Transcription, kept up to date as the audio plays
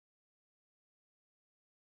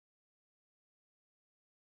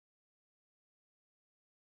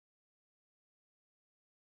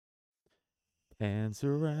and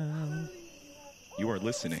surround. You are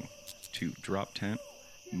listening to Drop Tent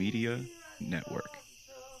Media Network.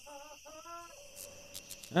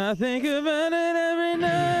 I think about it every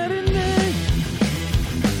night and day.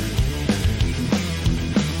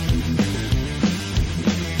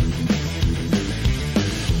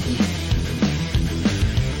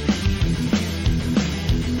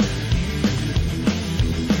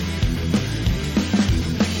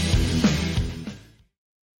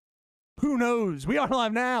 Who knows? We are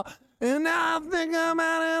live now. And I think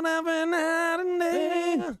about it every night and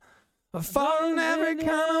day. I'm falling every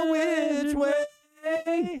kind of which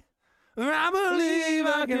way. I believe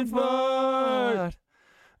I can fart.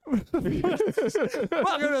 Welcome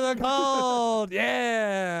to the cult.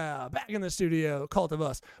 Yeah. Back in the studio. Cult of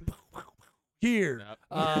Us. Here.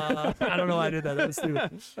 I don't know why I did that. That was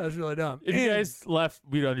stupid. That was really dumb. If you guys left,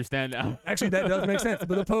 we'd understand now. Actually, that does make sense.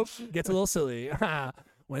 But the Pope gets a little silly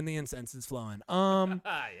when the incense is flowing.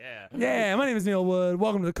 Yeah, my name is Neil Wood.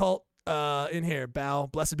 Welcome to the cult. In here, bow.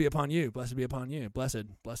 Blessed be upon you. Blessed be upon you. Blessed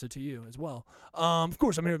to you as well. Of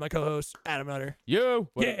course, I'm here with my co-host Adam Nutter. Yo.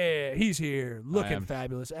 Yeah, he's here, looking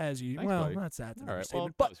fabulous as you. Thanks, well, buddy. that's that. All right. Well,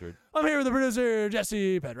 But I'm here with the producer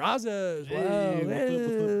Jesse Pedraza as well.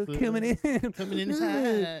 What's up? Coming in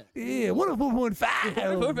hot. Yeah,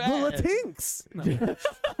 104.5. The Tinks.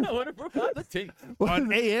 No. Wonderful. The tink.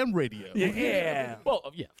 On AM radio. Yeah.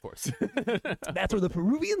 Well, yeah, of course. That's where the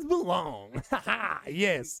Peruvians belong.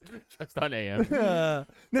 Yes. Just on AM.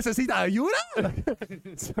 Necesita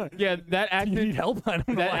ayuda? Sorry. Yeah, that Do you need accent. help? I don't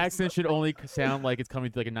know That why. accent should only sound like it's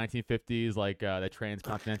coming to like a 1950s, like that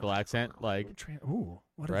transcontinental accent, like Ooh,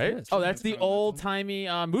 what is right? this? Oh, that's the old timey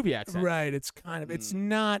movie accent. Right, it's kind of, it's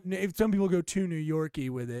not, if some people go too New Yorky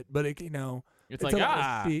with it, but it, It's a like little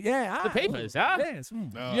ah, speed. Yeah, the papers, huh? Yes. No,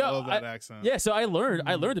 Yeah, I love that accent. Yeah, so I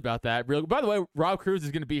learned about that. By the way, Rob Cruz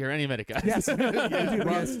is going to be here any minute, guys. Yes.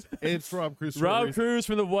 Yes. It's Rob Cruz. for a Rob reason. Cruz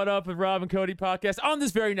from the What Up with Rob and Cody podcast on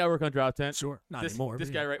this very network on Drop Tent. Sure. Not This, anymore. This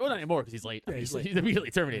but guy, right? Well, not anymore because he's late. Yeah, he's late. He's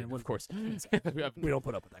immediately terminated, Yeah, of course. We don't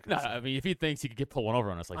put up with that. No, Kind of I mean, if he thinks he could pull one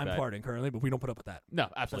over on us like I'm that. partying currently, but we don't put up with that. No,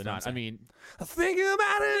 absolutely That's not. what I I'm mean, I think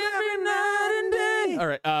about it every night and day. all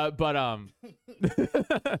right,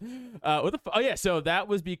 what the? Oh yeah, so that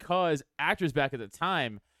was because actors back at the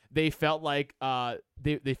time they felt like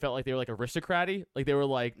they felt like they were like aristocratic, like they were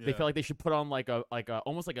like they Yeah. felt like they should put on like a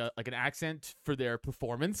almost like an accent for their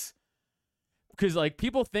performance. Because like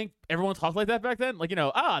people think everyone talked like that back then, like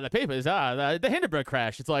the papers, the Hindenburg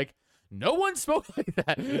crash. It's like no one spoke like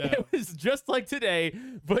that. Yeah. It was just like today,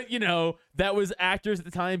 but that was actors at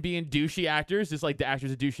the time being douchey actors, just like the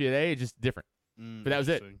actors are douchey today. It's just different. But that was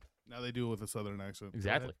it. Interesting. Now they do it with a southern accent. Go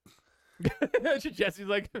Exactly. ahead. Jesse's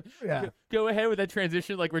like, Yeah. go ahead with that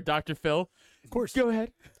transition, like we're Dr. Phil. Of course. Go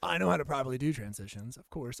ahead. I know how to properly do transitions. Of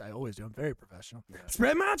course, I always do. I'm very professional.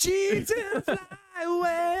 Spread my cheeks and fly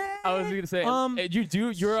away. I was gonna say,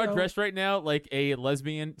 you're so- dressed right now like a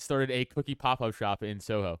lesbian started a cookie pop-up shop in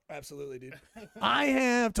Soho. Absolutely, dude. I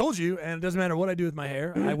have told you, and it doesn't matter what I do with my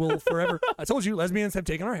hair, I will forever. I told you, lesbians have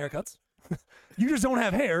taken our haircuts. You just don't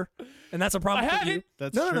have hair, and that's a problem I for have you. it.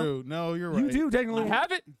 That's No, no, no. true. No, you're right. You do technically I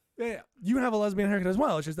have it. Yeah, you have a lesbian haircut as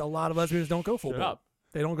well. It's just a lot of lesbians don't go full. Shut bald. up.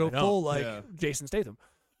 They don't go I know. full like Yeah. Jason Statham.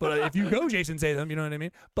 But if you go Jason Statham, you know what I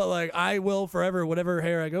mean. But like I will forever, whatever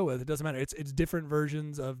hair I go with, it doesn't matter. It's different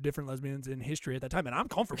versions of different lesbians in history at that time, and I'm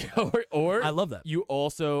comfortable. with that. or I love that. you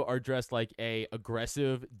also are dressed like a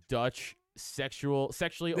aggressive Dutch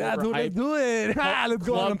sexually That's what they overhyped do it. Let's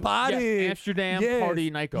go out and party. yes, Amsterdam Yes, party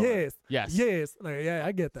night goer. Yes. Yes. Yes. Like, yeah,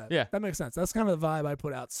 I get that. Yeah. That makes sense. That's kind of the vibe I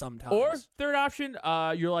put out sometimes. Or third option,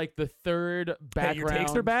 you're like the third hey, background. your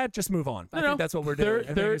takes are bad. Just move on. I No, think that's what we're doing. I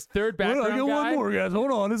think it's- third Well, background I got guy. one more, guys.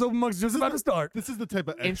 Hold on. This open mic's just about to start. This is the type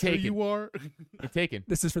of extra taken. you are. You're taken.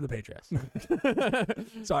 This is for the Patriots.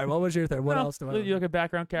 Sorry, what was your third? What No, else do I you look a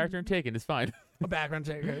background character and taken. It's fine. A background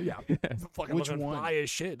check. Yeah. Fucking Which looking one? fly as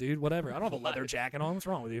shit, dude. Whatever. I don't have a leather jacket on. What's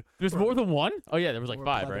wrong with you? There's more than one? Oh yeah, there was like More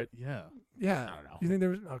 5, leather. right? Yeah. Yeah. I don't know. You think there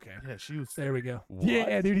was? Okay. Yeah, she was. There we go. What?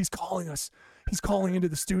 Yeah, dude. He's calling us. He's calling into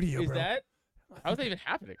the studio, Is bro. that? How's that even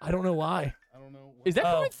happening? I don't know why. I don't know. Is that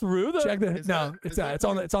Oh. coming through the? Check the is no. that- It's is that it's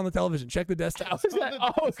on the it's on the television. Check the desktop. How is that?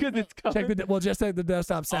 Oh, it's because it's coming. Check the just check the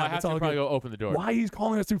desktop Oh, I sound. have It's to all probably good. go open the door. Why he's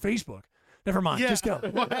calling us through Facebook? Never mind. Yeah. Just go.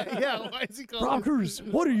 Why is he calling? Rob Cruz,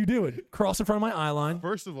 what are you doing? Cross in front of my eye line.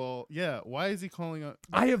 First of all, yeah. Why is he calling?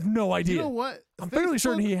 I have no idea. You know what? I'm fairly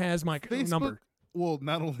certain Facebook- he has my Facebook, number. Well,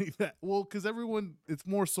 not only that. Well, because everyone, it's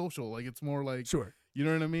more social. Like it's more like, Sure. you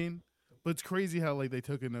know what I mean? But it's crazy how like they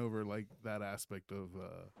took it over like that aspect of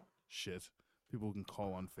shit. People can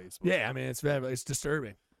call on Facebook. Yeah, I mean it's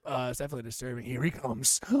disturbing. It's definitely disturbing. Here he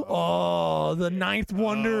comes. Oh, the ninth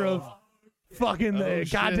wonder of fucking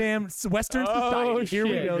shit. goddamn Western society. Here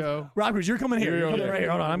we shit. go. Rob Cruz, you're coming here. Here we You're go. coming right here.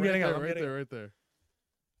 Hold on, I'm getting up. I'm right getting there, right there.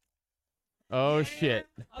 Oh shit!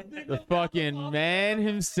 The fucking man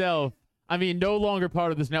himself. I mean, no longer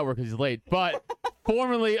part of this network because he's late, but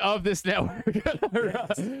formerly of this network.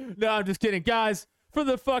 No, I'm just kidding, guys. For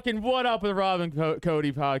the fucking What Up with Rob and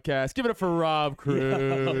Cody podcast, give it up for Rob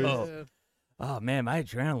Cruz. Oh man, my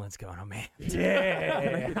adrenaline's going on, man.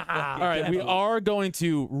 Yeah. All right, we are going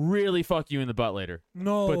to really fuck you in the butt later.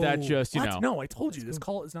 No. But that just, you What? know. No, I told you this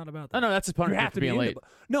call is not about that. Oh no, that's the You punishment have for to be being in late.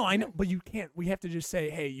 No, I know, but you can't. We have to just say,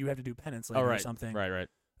 hey, you have to do penance later Oh right, or something. right.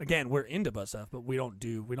 Again, we're into butt stuff, but we don't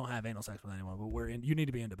have anal sex with anyone. But we're in. You need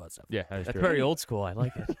to be into butt stuff. Yeah, that's That's true. very old school. I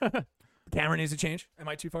like it. The camera needs to change. Am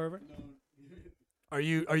I too far over? Are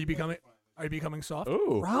you becoming soft?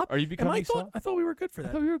 Ooh, Rob, are you becoming I soft? thought we were good for I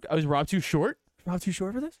that. thought we were. Was Rob too short? Rob too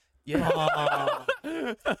short for this? Yeah. He's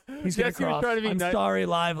gonna Yes, you were cross. trying to be I'm nice. sorry,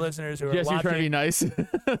 live listeners who are Yes, you're watching. trying to be nice.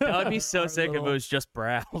 I'd be so Our sick if it little- was just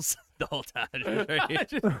brows the whole time.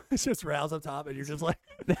 Right? It's just rails up top, and you're just like,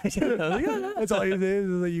 that's all you do. Is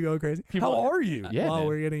like you go crazy. People- How are you? Yeah, While man.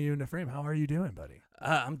 we're getting you into frame, how are you doing, buddy?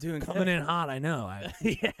 I'm doing Coming in hot, I know.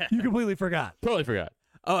 Yeah. You completely forgot. Totally forgot.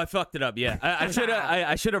 Oh, I fucked it up. Yeah,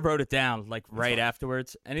 I should have wrote it down like right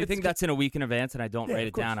afterwards. Anything that's in a week in advance and I don't Yeah, write of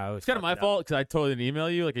it down, I always. It's kind of fuck my it up. fault because I totally didn't email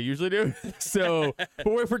you like I usually do. So, but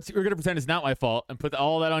we're gonna pretend it's not my fault and put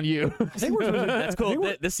all that on you. I think we're supposed to- That's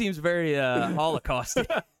cool. This seems very Holocaust.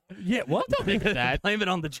 Yeah, what? Don't make it that. Blame it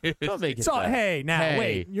on the Jews. Don't make it So, that. hey, now Hey.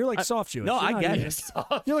 wait, you're like soft Jewish. No, You're I not get even-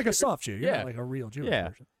 it. You're like a soft Jew. You're Yeah. not like a real Jewish Yeah.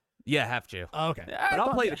 person. Yeah, half Jew. Oh, okay. But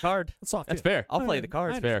I'll play the card. Soft. That's Jew. fair. I'll play right, the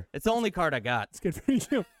card. I That's fair. It's the only card I got. It's good for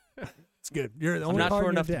you. It's good. You're the I'm only not card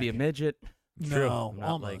short in enough your to be a deck. midget. True. No, I'm not,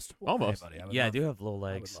 almost. like- Almost. Hey, buddy, I would Yeah, I love- do have little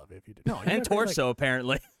I legs. would love it if you did. No, you And got pretty, like- torso,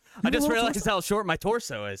 apparently. You I have a just little realized torso? how short my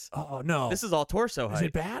torso is. Oh no. This is all torso Is height.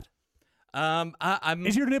 it bad? I'm.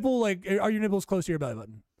 Is your nipple like? Are your nipples close to your belly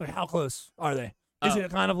button? Like how close are they? Is Oh.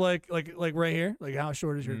 it kind of like right here? Like how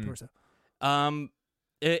short is your torso?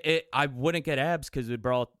 I wouldn't get abs because it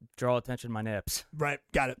would draw attention to my nips. Right.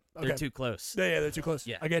 Got it. Okay. They're too close. Yeah, they're too close.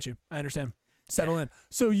 Yeah. I get you. I understand. Settle in.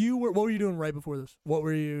 So what were you doing right before this? What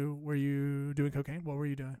were you doing cocaine? What were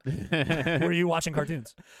you doing? Were you watching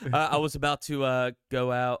cartoons? I was about to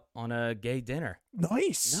go out on a gay dinner.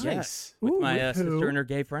 Nice. Yes, with Ooh, my with who? sister and her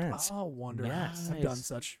gay friends. Oh, wonderful. Yes.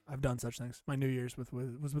 I've done such things. My New Year's was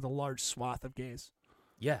with a large swath of gays.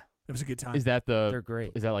 Yeah, It was a good time. Is that they're the?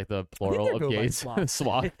 great. Is that like the they plural go of by gays? sloths.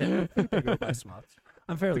 Swath. They go by swaths.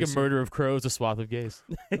 I'm fairly Like a certain. murder of crows, a swath of gays.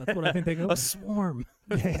 That's what I think they go by. A swarm.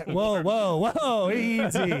 Yeah. Whoa.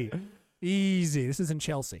 Easy. Easy. This is in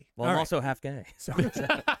Chelsea. Well, All I'm right. also half gay. So,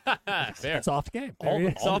 Fair. soft game. All There the-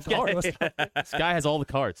 you go. all the cards. This guy has all the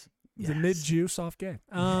cards. He's a mid-Jew soft game.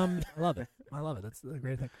 I love it. I love it. That's a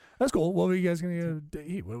great thing. That's cool. What were you guys going to go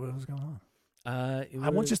eat? What was going on? I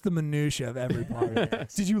want just the minutia of every part. of it.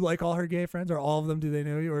 Did you like all her gay friends, or all of them? Do they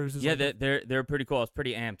know you, or is this Yeah, like they're pretty cool. I was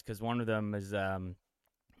pretty amped because one of them is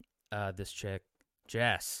this chick,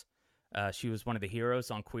 Jess. She was one of the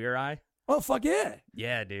heroes on Queer Eye. oh fuck yeah,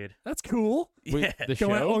 Yeah, dude. that's cool. Wait, Yeah. the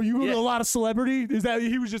Going, show. oh, you were Yeah. a lot of celebrity. Is that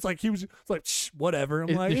he was just like Shh, whatever. I'm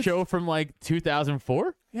Is like the it's- show from like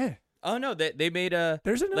 2004? Yeah, Oh no, they made a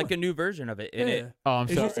there's a new like one. a new version of it. Yeah. And it Oh, I'm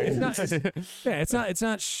It's sorry. just- it's not it's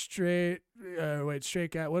not straight. Wait,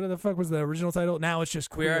 straight guy. What the fuck was the original title? Now it's just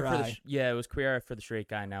Queer Queer Eye for Eye. yeah, it was Queer Eye for the straight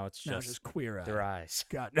guy. Now it's Now it's just just Queer Eye. their eyes.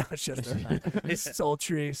 God, no, it's just their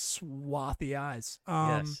sultry, swathy eyes.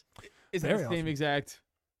 Yes. Is it Very the same awesome. exact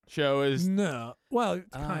show as? No, well,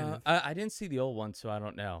 kind of. I didn't see the old one, so I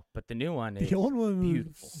don't know. But the new one is The old one was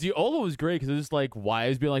beautiful. The old one was great because it was like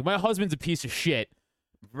wives being like, "My husband's a piece of shit."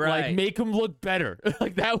 Right. Like, make him look better.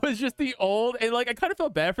 Like that was just the old, and like I kind of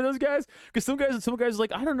felt bad for those guys because some guys are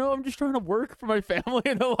like, I don't know, I'm just trying to work for my family,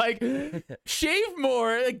 and they're like, shave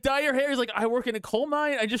more, like dye your hair. He's like, I work in a coal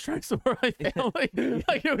mine, I'm just trying to support my family.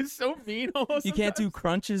 Like it was so mean. Almost. You can't do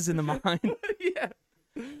crunches in the mine. Yeah.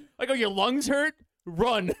 Like, oh, your lungs hurt?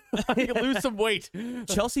 Run. Like, lose some weight.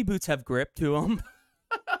 Chelsea boots have grip to them.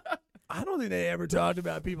 I don't think they ever talked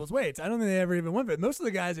about people's weights. I don't think they ever even went for it. Most of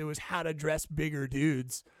the guys, it was how to dress bigger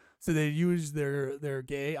dudes. So they use their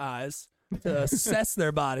gay eyes to assess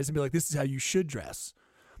their bodies and be like, this is how you should dress.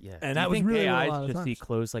 Yeah. And Do that you was think really gay a eyes lot of just see times.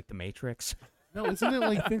 clothes like the Matrix. No, isn't it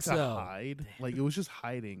like I think to so. hide? Like it was just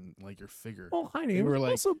hiding like your figure. Well, Heidi, They were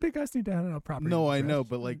like- also big guys need to have a proper. No, I dress. know,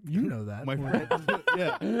 but like You know that. My friend,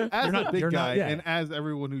 yeah, as not- a big you're not- guy, yeah. and as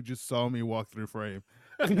everyone who just saw me walk through frame,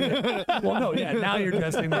 Well, no, yeah. Now you're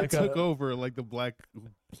dressing I like took a. over like the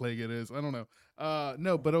plague it is. I don't know.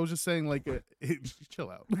 No, but I was just saying, like, chill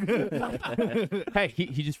out. Hey,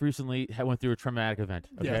 he just recently went through a traumatic event.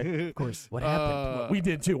 Okay. Yeah, of course. What happened? We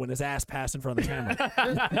did too when his ass passed in front of the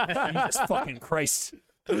camera. Jesus fucking Christ.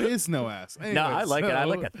 There is no ass. No, I Anyways, like it. I so-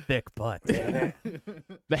 like a thick butt.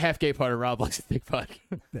 The half gay part of Rob likes a thick butt.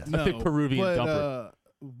 No, A big Peruvian but, dumper.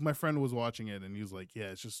 My friend was watching it, and he was like,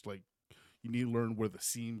 "Yeah, it's just like you need to learn where the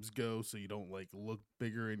seams go, so you don't like look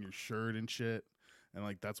bigger in your shirt and shit." And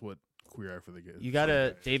like that's what Queer Eye for the Gay. You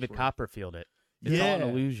gotta David Copperfield it. It's all an Yeah.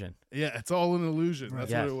 illusion. Yeah, it's all an illusion. Right.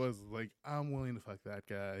 That's Yes. what it was. Like I'm willing to fuck that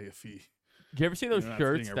guy if he. You ever seen those You're not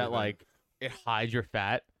shirts seeing that everything. like it hides your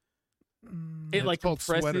fat? It It's like called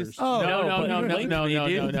compresses. sweaters. Oh, no, but no, you no, linked no, me, no, no,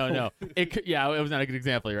 dude. no, no. Yeah, it was not a good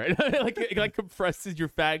example, right? like it like compresses your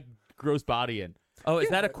fat, gross body in. Oh, is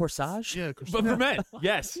that a corsage? Yeah, But for men,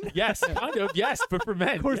 yes, kind of, yes, but for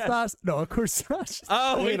men, Corsage? yes. No, a corsage.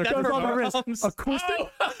 Oh, wait, It that's goes for on my wrist. arms. A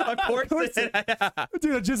corset? A corset.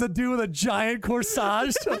 Dude, just a dude with a giant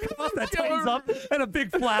corsage that tightens up and a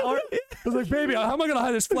big flower. I was like, baby, how am I going to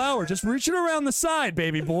hide this flower? Just reach it around the side,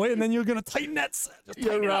 baby boy, and then you're going to tighten that. Just Yeah,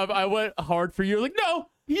 tighten it up. Rob, I went hard for you. Like, no,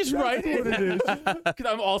 he's right. what it is. 'Cause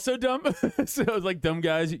I'm also dumb. So I was like, dumb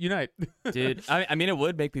guys unite. Dude, I mean, it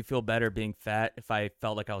would make me feel better being fat if I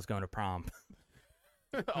felt like I was going to prom.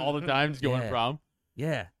 All the time, just going Yeah. prom.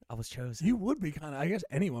 Yeah, I was chosen. You would be kind of, I guess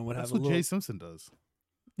anyone would that's have a what little. Jay Simpson does.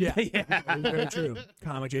 Yeah, Yeah. very true.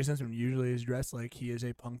 Comic Jay Simpson usually is dressed like he is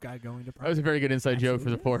a punk guy going to That prom. was a very good inside joke for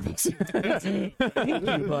the four of us. Thank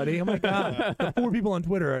you, buddy. Oh my God. The 4 people on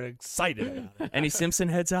Twitter are excited about it. Any Simpson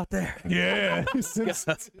heads out there? Yeah.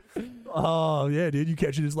 Oh, yeah, dude. You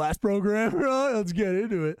catching this last program? Right, let's get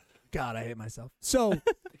into it. God, I hate myself. So,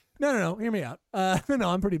 no. Hear me out. No,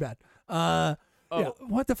 I'm pretty bad. Yeah.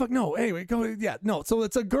 What the fuck? No. Anyway, go. Yeah. No. So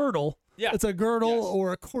it's a girdle. Yeah. It's a girdle Yes.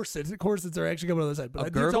 or a corset. Corsets are actually coming on the other side. But A I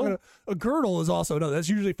did talk girdle? about- a girdle is also no. That's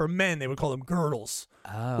usually for men. They would call them girdles.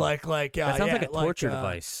 Oh. Like. that sounds yeah, like a torture uh,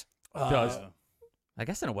 device. does. I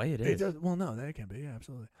guess in a way it It is. does. Well, no, that can be. Yeah,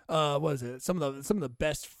 absolutely. What is it? Some of the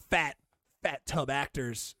best fat tub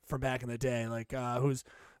actors from back in the day, like who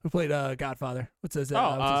played Godfather? What's his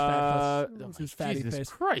what's his fatty Jesus face?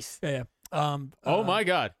 Christ. Yeah. Oh my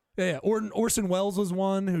God. Yeah. Orson Welles was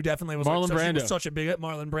one who definitely was Marlon like, he was Brando. such a big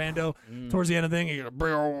Marlon Brando. Towards the end of the thing, he got a big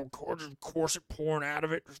old corset pouring out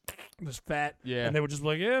of it, just fat. Yeah. And they were just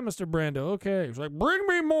like, "Yeah, Mr. Brando, okay." He was like, "Bring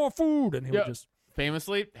me more food," and he Yeah. would just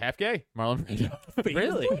Famously half gay. Marlon Brando.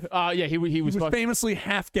 Really? Yeah, he he was fuck- famously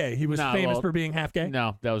half gay. He was Nah, famous well, for being half gay.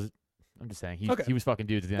 No, that was. I'm just saying. Okay. He was fucking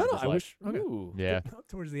dudes at the end No, of his I life. wish. Okay. Ooh. Yeah.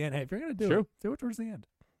 Towards the end. Hey, if you're gonna do True. it, do it towards the end.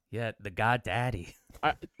 Yeah, the God Daddy.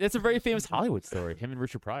 It's a very famous Hollywood story. Him and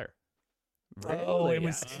Richard Pryor. Oh, it Really?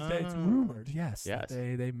 was. It's rumored. Yes. Yes.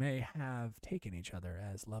 That they may have taken each other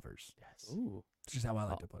as lovers. Yes. Ooh. Which is how I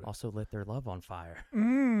like to put it. Also lit their love on fire.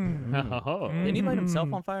 Oh. Didn't he light himself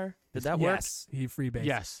Mm. on fire? Did that work? Yes, he freebased.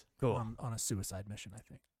 Yes. Cool. On a suicide mission, I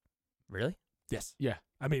think. Really? Yes. Yeah.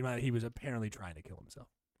 I mean, he was apparently trying to kill himself.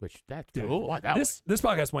 Which that Dude, cool. What that this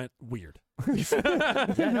podcast went weird.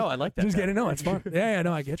 Yeah, no, I like that. Just guy. getting no, it's fun. Yeah,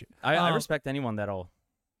 no, I get you. I Um, respect anyone that'll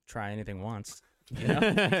try anything once. You know?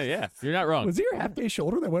 yeah, you're not wrong. Was it your half gay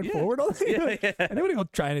shoulder that went Yeah. forward all the Yeah, yeah. And nobody will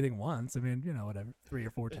try anything once. I mean, whatever, 3 or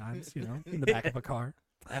 4 times, in the back of a car.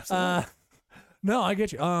 Absolutely. No, I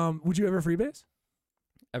get you. Would you ever freebase?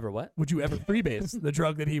 Ever what? Would you ever freebase the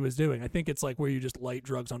drug that he was doing? I think it's like where you just light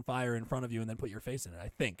drugs on fire in front of you and then put your face in it. I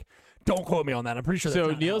think. Don't quote me on that. I'm pretty sure. That's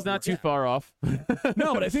So not Neil's how it not works. too far off.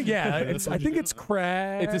 No, but I think I That's what think you it's do.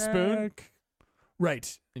 crack. It's a spoon?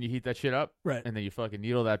 Right. And you heat that shit up, Right. and then you fucking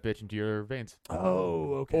needle that bitch into your veins.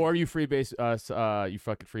 Oh, okay. Or you freebase, you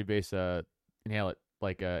fucking freebase, inhale it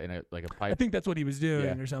like in a I pipe think that's what he was doing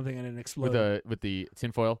Yeah. or something, and it with exploded. the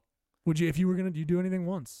tinfoil. Would you, if you were gonna do anything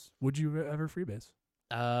once, would you ever freebase?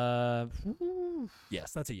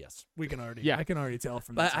 Yes, that's a yes. We can already. Yeah. I can already tell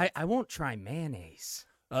from. But that I won't try mayonnaise.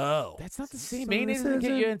 Oh, That's not the same. So Mayonnaise this doesn't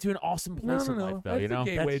get you isn't- into an awesome no, place no, in no. life, though. That's You know. a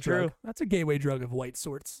gateway That's drug. true. That's a gateway drug of white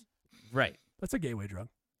sorts. Right. That's a gateway drug.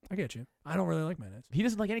 I get you. I don't really like mayonnaise. He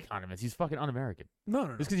doesn't like any condiments. He's fucking un-American. No.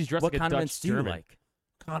 Just because he's dressed What like a condiments Dutch do you German. like?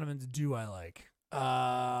 Condiments do I like?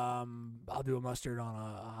 I'll do a mustard on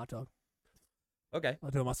a hot dog. Okay.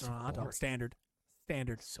 I'll do a mustard on a hot dog. boring.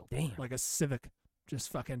 Standard. So Damn. Like a Civic.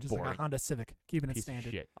 Just like Boring. a Honda Civic. Keeping it piece of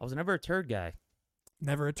standard. shit. I was never a turd guy.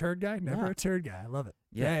 Never a turd guy. Never No. a turd guy. I love it.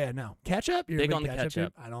 Yeah. Yeah. No ketchup. You're a Big on the dude?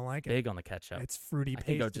 ketchup. I don't like it. Big on the ketchup. It's fruity I paste.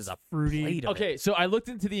 can go It's just a fruity. plate of it. Okay, so I looked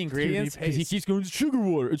into the ingredients because he paste. keeps going, it's sugar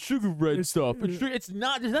water, it's sugar red It's- stuff. It's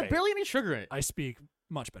not. There's not Right. barely any sugar in it. I speak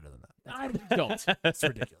Much better than that. I don't. That's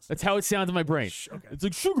ridiculous. That's how it sounds in my brain. Okay. It's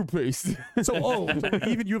like sugar paste. So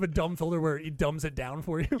even you have a dumb filter where it dumbs it down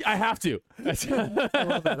for you. I have to. That's, I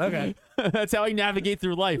love that. Okay, that's how I navigate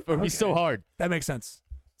through life. It would be so hard. that makes sense.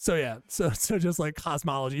 So yeah, so just like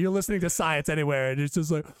cosmology, you're listening to science anywhere, and it's just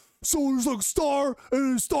like, so there's like a star,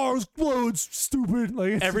 and the star explodes. Stupid.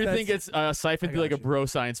 Like Everything gets siphoned I through like a got you. bro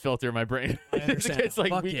science filter in my brain. I understand. It gets like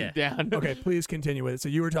Fuck weakened yeah. down. Okay, please continue with it. So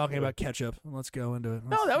you were talking about ketchup. Let's go into it.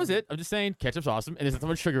 No, that was it. I'm just saying ketchup's awesome, and there's not so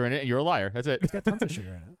much sugar in it, and you're a liar. That's it. It's got tons of sugar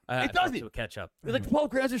in it. It doesn't. To catch up. There's like 12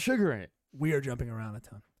 grams of sugar in it. We are jumping around a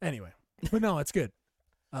ton. Anyway, but no, it's good.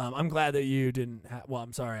 I'm glad that you didn't. Well,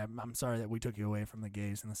 I'm sorry. I'm sorry that we took you away from the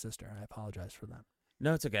gays and the sister. I apologize for that.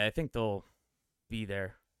 No, it's okay. I think they'll be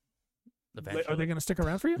there eventually. Are they going to stick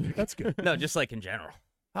around for you? That's good. No, just like in general.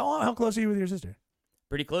 How close are you with your sister?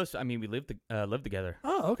 Pretty close. I mean, we live together.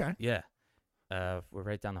 Oh, okay. Yeah. We're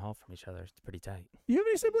right down the hall from each other. It's pretty tight. You have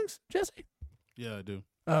any siblings, Jesse? Yeah, I do.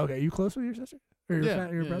 Oh, okay. You close with your sister or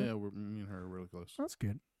your, your brother? yeah. Me and her are really close. That's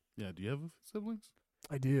good. Yeah. Do you have siblings?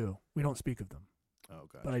 I do. We don't speak of them, Oh,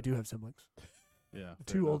 God. but I do have siblings. Yeah. fair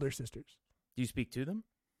Two enough. older sisters. Do you speak to them?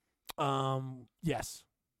 Yes,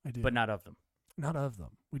 I do. But not of them. not of them.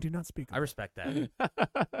 We do not speak of I respect that. them.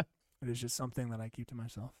 It is just something that I keep to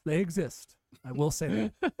myself. They exist. I will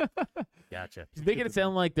say that. Gotcha. He's making it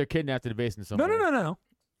sound like they're kidnapped in a basement No, somewhere. no.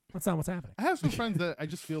 That's not what's happening. I have some friends that I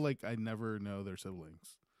just feel like I never know their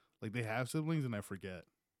siblings. Like they have siblings and I forget.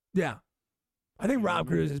 Yeah. I think Rob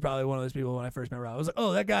Cruz is probably one of those people when I first met Rob. I was like,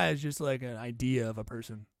 oh, that guy is just like an idea of a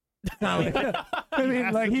person. Not like, I mean,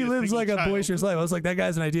 has like to he be a lives single like a child. boisterous life. I was like, that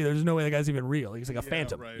guy's an idea. There's no way that guy's even real. He's like a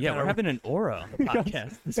phantom. right. Yeah, Yeah, we're having an aura on the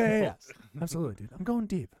podcast. Yeah. Absolutely, dude. I'm going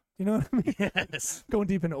deep. You know what I mean? Yes. Going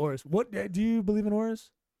deep into auras. What do you believe in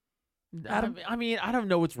auras? Adam? I mean, I don't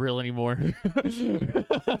know what's real anymore.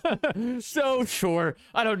 So sure,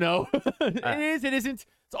 I don't know. It is. It isn't.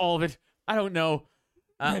 It's all of it. I don't know.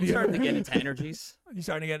 I'm starting to get into energies. You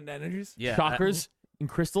starting to get into energies? Yeah. Chakras and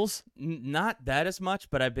crystals. Not that as much,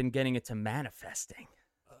 but I've been getting into manifesting.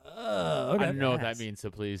 Okay. I don't know what that Yes. means.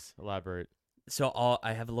 So please elaborate. So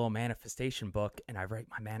I have a little manifestation book, and I write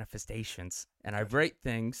my manifestations, and I write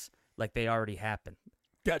things like they already happened.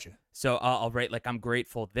 Gotcha. So I'll write like I'm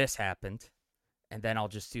grateful this happened, and then I'll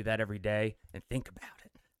just do that every day and think about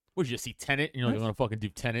it. Would you just see Tenet? You know, you want to fucking do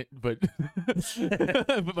Tenet, but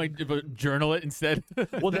but journal it instead.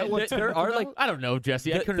 Well, there are like I don't know,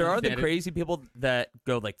 Jesse. I couldn't there are the understand it. crazy people that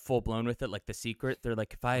go like full blown with it, like The Secret. They're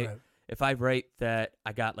like, if I write that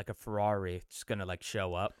I got like a Ferrari, it's just gonna like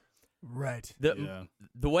show up. Right.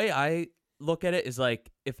 The way I look at it is like,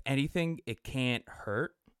 if anything, it can't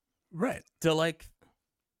hurt Right. to like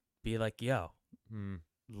be like, yo, Hmm.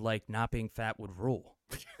 like not being fat would rule.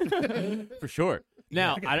 For sure.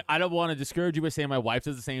 Now, I don't want to discourage you by saying my wife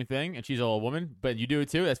does the same thing, and she's all a woman, but you do it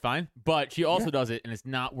too. That's fine. But she also does it, and it's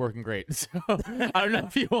not working great. So I don't know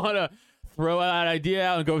if you want to throw that idea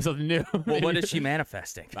out and go with something new. Well, what is she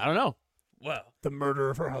manifesting? I don't know. Well, The murder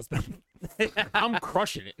of her husband. I'm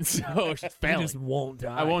crushing it, so she's He failing. just won't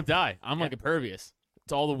die. I won't die. I'm like impervious.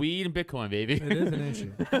 It's all the weed and Bitcoin, baby. It is an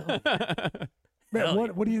issue. Man, Hell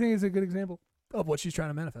what do you think is a good example of what she's trying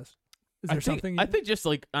to manifest? Is there something? I think just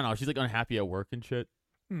like, I don't know, she's like unhappy at work and shit.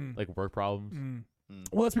 Hmm. Like work problems. Hmm.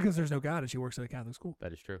 Well, that's because there's no God and she works at a Catholic school.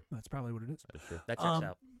 That is true. That's probably what it is. That is true. that checks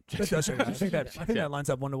out. That does check out. I think Yeah. that lines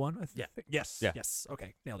up 1-to-1. Yeah. Yes. Yeah. Yes.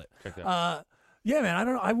 Okay. Nailed it. Check that out. Yeah, man. I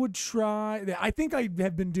don't know. I would try. I think I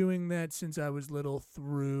have been doing that since I was little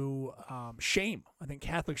through shame. I think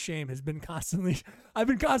Catholic shame has been constantly. I've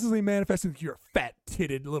been constantly manifesting. You're a fat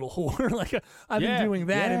titted little whore. Like I've Yeah, been doing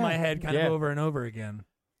that in yeah, my head, kind yeah. of over and over again.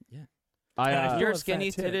 I, and I You're a feel skinny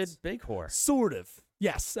fat tits. titted big whore. Sort of.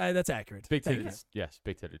 Yes, that's accurate. big Thank you. titted. Yes,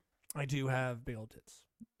 big titted. I do have big old tits.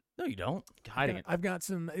 No, you don't. Hiding it. I've got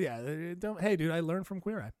some. Yeah. Don't. Hey, dude. I learned from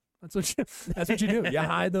Queer Eye. That's what you. That's what you do. You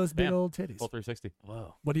hide those big Bam. old titties. Full 360.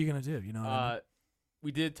 Whoa. What are you gonna do? You know. What I mean?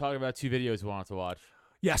 We did talk about 2 videos we wanted to watch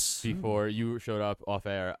Yes. before you showed up off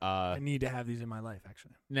air. I need to have these in my life,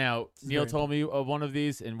 actually. Now, is Neil very told me of one of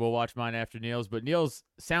these, and we'll watch mine after Neil's, but Neil's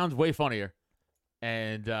sounds way funnier.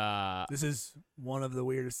 And This is one of the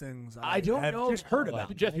weirdest things I don't have know. just heard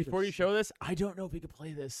about. Just before you show this, I don't know if we could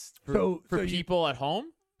play this for, So you- people at home,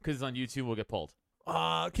 because on YouTube we'll get pulled.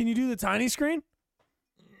 Can you do the tiny screen?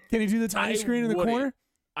 Can you do the tiny I screen in the wouldn't. corner?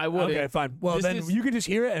 I would. Okay, fine. Well, This then is- you can just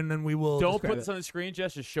hear it, and then we will. Don't describe put this on the screen,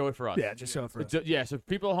 just show it for us. Yeah, just show it for us. Yeah, so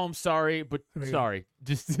people at home, sorry, but There we go. sorry.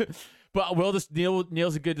 Just, but we'll just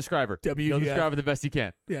Neil's a good describer. He'll WGF. describe it the best he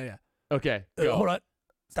can. Yeah, yeah. Okay, go. Hold on.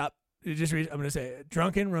 Stop. I'm going to say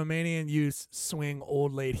drunken Romanian youths swing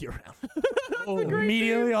old lady around.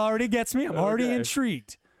 Immediately already gets me. I'm already Okay.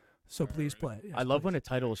 intrigued. So please play it. Yes, I love please. when a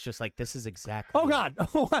title is just like, this is exactly. Oh God!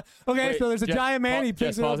 Okay, Wait, so there's a Jess, giant man. He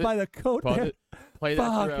picks it pause up by the coat. Pause it. Play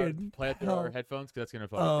that through, Fucking play it through hell. our headphones because that's gonna.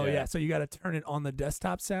 Oh yeah. So you got to turn it on the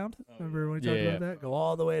desktop sound. Remember when we talked Yeah, about that? Go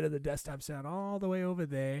all the way to the desktop sound, all the way over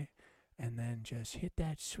there, and then just hit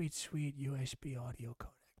that sweet, sweet USB audio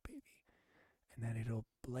codec, baby, and then it'll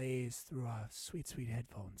blaze through our sweet, sweet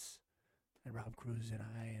headphones. And Rob Cruz and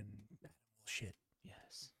I and will shit.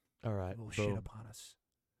 Yes. All right. Will shit boom. upon us.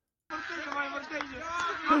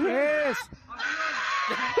 Yes.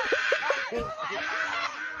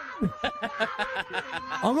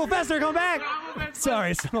 Uncle Fester, come back!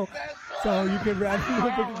 Sorry, so you can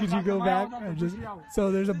wrap. Could you go back?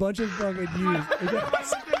 So there's a bunch of fucking youth.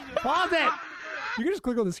 Pause it. You can just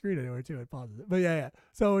click on the screen anywhere too. It pauses it. But yeah.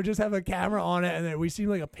 So we just have a camera on it, and then we see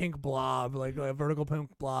like a pink blob, like a vertical pink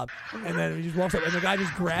blob, and then he just walks up, and the guy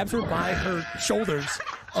just grabs her by her shoulders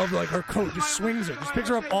of like her coat, just swings her, just picks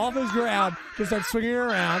her up off his ground, just starts swinging her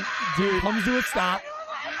around. Dude comes to a stop.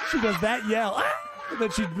 She does that yell. "Ah!" And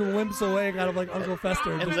then she limps away, kind of like Uncle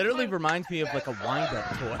Fester. It Just- literally reminds me of like a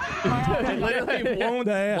wind-up toy. It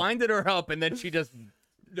literally winded her up, and then she just.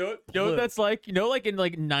 You know what that's like? You know, like in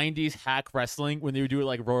like '90s hack wrestling when they would do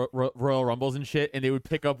like Royal Rumbles and shit, and they would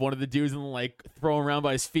pick up one of the dudes and like throw him around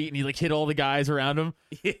by his feet, and he like hit all the guys around him.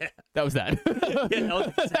 Yeah. That was that.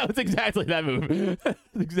 That was exactly that move.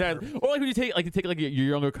 Exactly. Or like when you take like your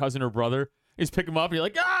younger cousin or brother, you just pick him up, and you're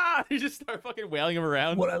like, ah! You just start fucking wailing him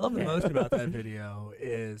around. What I love the most about that video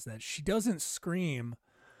is that she doesn't scream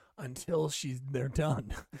until they're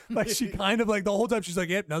done. Like she kind of like the whole time she's like,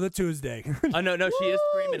 "Yep, another Tuesday." Oh no, she is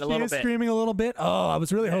screaming a She little is bit. screaming a little bit. Oh, I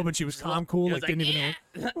was really hoping she was calm, cool, She like was didn't even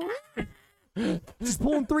know. She's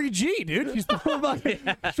pulling 3G, dude. She's pulling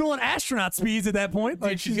she's pulling astronaut speeds at that point.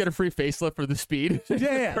 Like Dude, she's got a free facelift for the speed.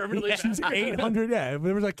 yeah. permanently- She's 800. Yeah, if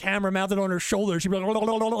there was a camera mounted on her shoulder, she'd be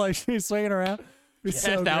like she's swinging around. It's so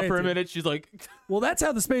Passed out great, for a dude. minute. She's like, Well, that's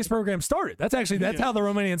how the space program started. That's how the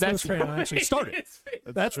Romanian space program actually started.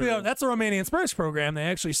 That's the Romanian space program. They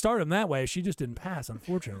actually started them that way. She just didn't pass,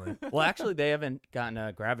 unfortunately. Well, actually, they haven't gotten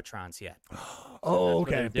Gravitrons yet. Oh,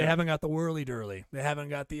 okay. they're They doing. haven't got the whirly durly. They haven't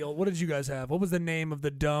got the old. What did you guys have? What was the name of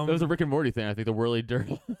the dumb? that was a Rick and Morty thing. I think the whirly dirt.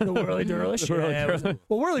 the whirly durlish. The whirly Yeah, it was durlish.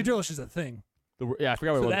 well, whirly durlish is a thing. Yeah, I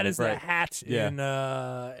forgot what it So was. that is the right. hat Yeah. in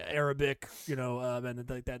Arabic, and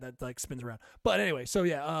like that like spins around. But anyway, so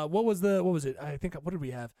yeah, what was it? I think what did we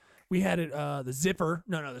have? We had it the zipper.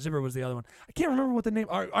 No, the zipper was the other one. I can't remember what the name.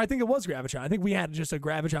 I think it was Gravitron. I think we had just a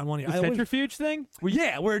Gravitron one. The centrifuge thing?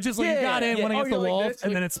 Yeah, where it just like you got in, went against the you're like wall, this,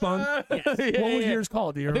 and like, then it spun. Yes. What was yours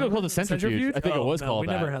called? Do you I think it was remember? called the centrifuge. I think it was no, called we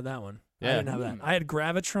that. never had that one. I Yeah. didn't have that. I had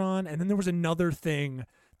Gravitron, and then there was another thing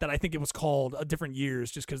that I think it was called different years,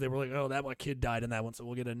 just because they were like, oh, that one kid died in that one, so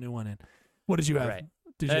we'll get a new one in. What did you have? Right.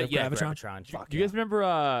 Did you have Yeah, Gravitron? Gravitron. Fuck Do you guys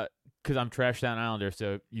remember? Because I'm trash Staten Islander,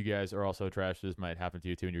 so you guys are also trash. This might happen to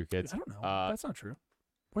you too and your kids. I don't know. Uh, That's not true.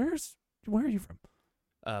 Where are you from?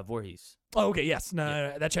 Voorhees. Oh, okay. Yes.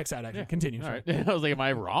 No, that checks out. Actually, Yeah. continue. All sorry. right. I was like, am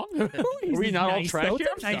I wrong? Are we He's not all nice, trash though. here?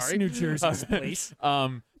 It's a I'm nice sorry. New Jersey place.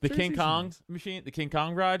 The Jersey's King Kong nice. machine, the King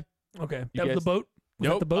Kong ride. Okay, You that was guys- the boat. Was that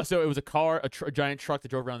Nope. the boat. So it was a car, a giant truck that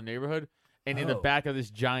drove around the neighborhood, and in the Oh. back of this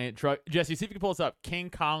giant truck, Jesse, see if you can pull this up. King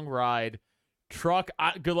Kong ride truck.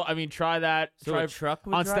 Good luck. I mean, try that. So try a truck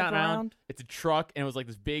would on drive Staten Island. around? It's a truck, and it was like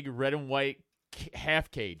this big red and white half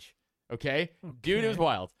cage. Okay, dude, it was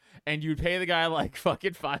wild. And you'd pay the guy like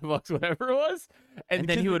fucking $5, whatever it was, And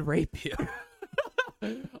then he would rape you.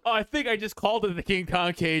 Oh, I think I just called it the King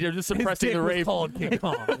Kong cage. I'm just His suppressing dick the was rape. called King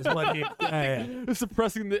Kong. Is what he, yeah.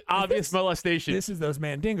 Suppressing the obvious molestation. This is those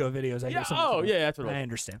Mandingo videos. I hear Yeah, something oh, from. yeah, that's what it I was.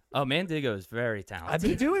 understand. Oh, Mandigo is very talented. I've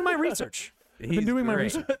been doing my research. I've been He's doing my great.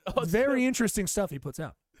 research. Oh, It's very interesting stuff he puts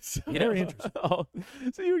out. Very interesting. Oh,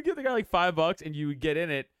 so you would give the guy like $5, and you would get in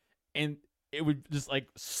it, and it would just like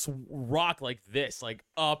rock like this, like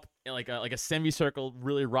up, and like a semicircle,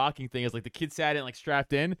 really rocking thing. As like the kid sat in, like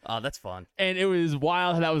strapped in, Oh, that's fun. and it was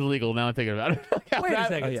wild how that was illegal. Now I'm thinking about it. Like, how Wait a that-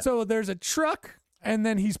 second. So there's a truck, and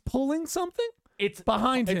then he's pulling something It's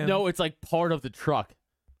behind him. No, it's like part of the truck.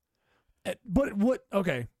 But what?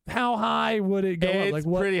 Okay, how high would it go up? It's Like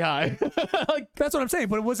what? pretty high. Like That's what I'm saying.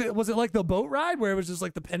 But was it like the boat ride where it was just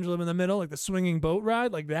like the pendulum in the middle, like the swinging boat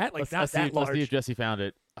ride, like that? Like not let's see, that let's large. see if Jesse found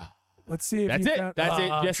it. Let's see if That's he it. found- That's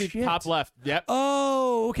it. Oh, Jesse, shit. top left. Yep.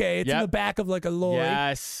 Oh, okay. It's in Yep. the back of like a lorry.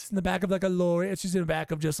 Yes. It's in the back of like a lorry. It's just in the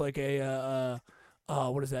back of just like a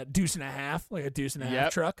what is that? Deuce and a half, like a deuce and a half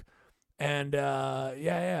Yep. truck. And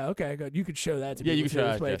okay, good. You could show that to Yeah, me. you can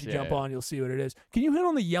show that, If you Jess, jump yeah. on, you'll see what it is. Can you hit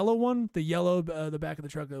on the yellow one? The yellow, the back of the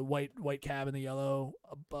truck, the white cab and the yellow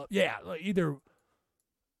above. Yeah, like either.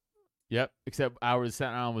 Yep. Except ours,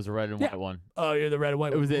 Staten Island was a red and Yeah. white one. Oh, you're the red and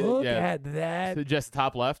white. It was one. the- Look yeah. at that So just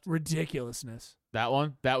top left. ridiculousness. That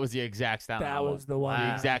one. That was the exact Staten That Island was the one. one. The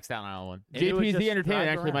Wow. exact Staten Island one. And he would JPZ just Entertainment drive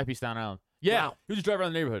actually around. might be Staten Island. Yeah. Wow. He was just driving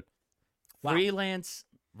around the neighborhood. Wow. Freelance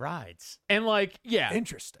rides. And like, yeah,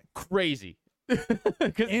 Interesting. crazy. 'Cause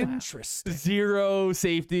Interesting. zero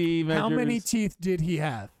safety measures. How many teeth did he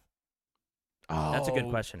have? That's a good Oh,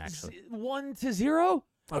 question, actually. 1 to 0.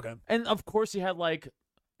 Okay. And of course, he had like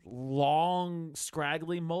long,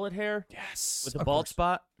 scraggly mullet hair. Yes. With a of bald course.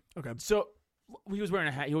 spot. Okay. So he was wearing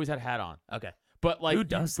a hat. He always had a hat on. Okay. But like, Who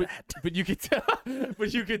does but, that? But you could tell.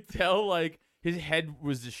 But you could tell like his head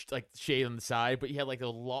was just like shaved on the side, but he had like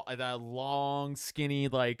that long, skinny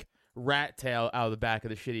like rat tail out of the back of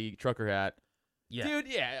the shitty trucker hat. Yeah. Dude,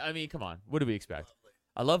 yeah. I mean, come on. What do we expect?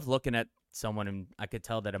 I love looking at someone and I could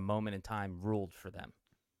tell that a moment in time ruled for them.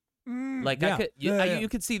 Like yeah. I could, you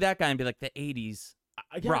could see that guy and be like, the '80s.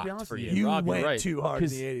 I gotta Rocked be honest for with you. You Rob, you're went right. too hard in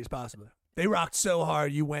 'Cause- the 80s, possibly. They rocked so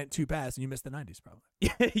hard, you went too fast, and you missed the 90s,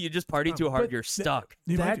 probably. You just party too hard, But you're stuck.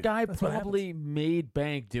 You might That do. guy That's what probably made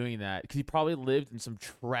bank doing that because he probably lived in some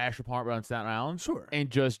trash apartment on Staten Island. Sure. And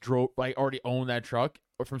just drove, like, already owned that truck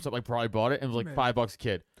or from something, like, probably bought it and was like Maybe. $5 a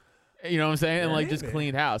kid. You know what I'm saying? And like just Maybe.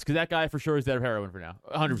 cleaned house because that guy for sure is dead of heroin for now,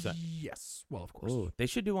 100%. Yes. Well, of course. Ooh, they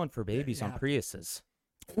should do one for babies on yeah. Priuses.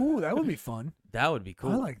 Ooh, that would be fun. That would be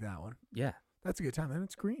cool. I like that one. Yeah. That's a good time. And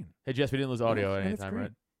it's green. Hey Jess, we didn't lose audio at and any it's time, green.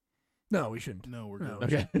 right? No, we shouldn't. No, we're No,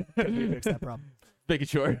 good. we Okay. We fix that problem. Making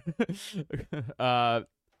sure.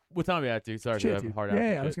 What time are we at, dude? Sorry, Shit, I have a dude. hard yeah, out.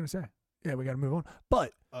 yeah, I was gonna say. Yeah, we got to move on.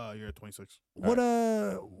 But You're at 26.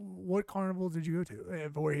 what carnival did you go to?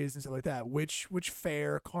 Voorhees and stuff like that. Which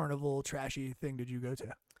fair, carnival, trashy thing did you go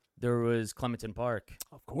to? There was Clementon Park.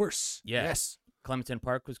 Of course. Yeah. Yes. Clementon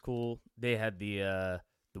Park was cool. They had the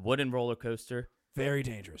wooden roller coaster. Very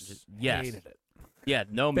dangerous. Yes. Hated it. Yeah,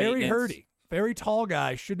 no Very maintenance. hurty. Very tall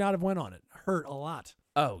guy should not have went on it. Hurt a lot.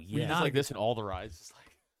 Oh We yeah. just like this in all the rides. It's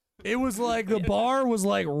like, It was like the bar was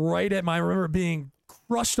like right at my. I remember being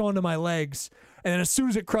crushed onto my legs, and then as soon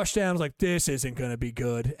as it crushed down, I was like, "This isn't gonna be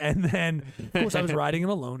good." And then, of course, I was riding it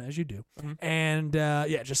alone, as you do, and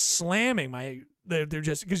just slamming my. They're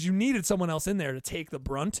just because you needed someone else in there to take the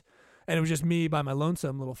brunt, and it was just me by my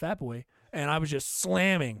lonesome little fat boy, and I was just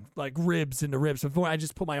slamming like ribs into ribs before I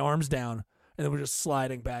just put my arms down, and then we're just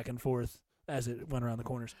sliding back and forth as it went around the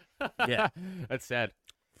corners. Yeah. that's sad.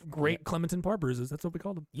 Great Clementon Park bruises. That's what we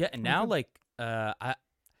called them. Yeah, and now like I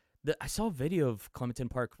saw a video of Clementon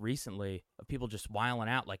Park recently of people just wiling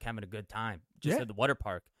out, like having a good time, just Yeah. at the water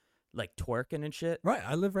park, like twerking and shit. Right.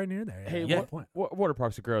 I live right near there. Hey, yeah. Water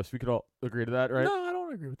parks are gross. We could all agree to that, right? No, I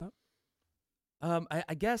don't agree with that.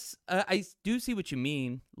 I guess I do see what you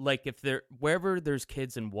mean. Like if wherever there's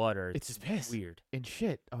kids in water, It's just piss. weird. And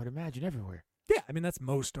shit, I would imagine everywhere. Yeah, I mean that's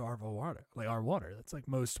most of our water, like our water. That's like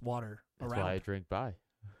most water That's around. why I drink by.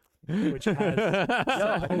 Which has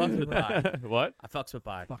I fucks with bi. What? I fucks with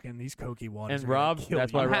bi. Fucking these cokey waters. And are gonna Rob, kill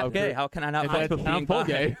that's you. why I'm half Rob- gay. How can I not And fucks with I'm being full bi?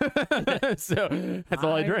 gay. So that's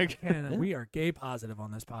all I drink. We are gay positive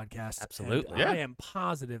on this podcast. and Absolutely. I Yeah. am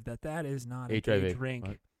positive that is not a HIV. gay drink.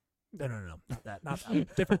 What? No, not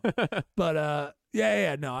that. Different. But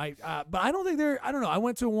yeah. No, but I don't think I don't know. I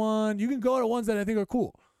went to one. You can go to ones that I think are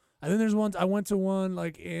cool. I think there's ones. I went to one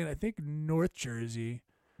like in I think North Jersey.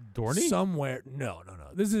 Dorney? Somewhere. No.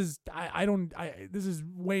 This is this is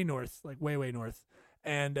way north, like way north.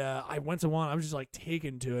 And I went to one. I was just like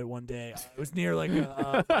taken to it one day. It was near like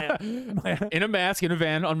my In a mask, in a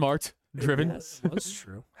van, unmarked, driven. Yes, that's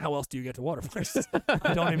true. How else do you get to water parks?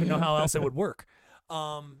 I don't even know how else it would work.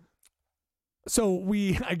 So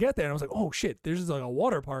I get there and I was like, oh shit, there's like a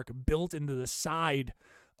water park built into the side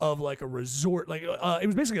of like a resort. Like it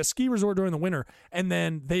was basically a ski resort during the winter, and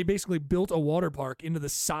then they basically built a water park into the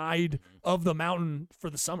side of the mountain for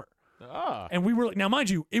the summer. Ah. And we were like, now mind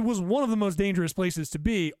you, it was one of the most dangerous places to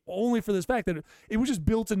be, only for this fact that it was just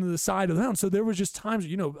built into the side of the mountain. So there was just times,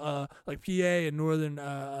 like PA and northern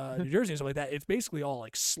New Jersey and stuff like that. It's basically all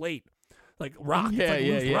like slate, like rock. It's Yeah, like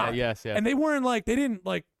loose rock. yes. And they didn't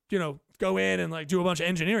like, go in and like do a bunch of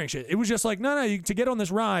engineering shit. It was just like, no, to get on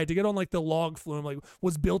this ride, to get on like the log flume, like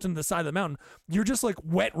was built into the side of the mountain. You're just like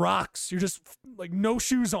wet rocks. You're just like no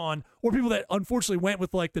shoes on, or people that unfortunately went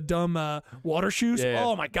with like the dumb water shoes. Yeah.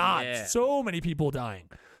 Oh my God. Yeah. So many people dying.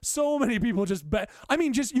 So many people just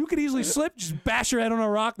just you could easily slip, just bash your head on a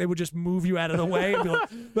rock. They would just move you out of the way and be like,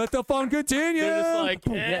 let the fun continue. They're just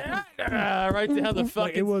like, right down the fucking.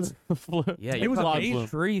 Like, it was Yeah, It you was can amazing. make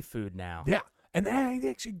tree food now. Yeah. And they had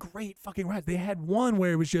actually great fucking rides. They had one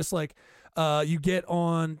where it was just like you get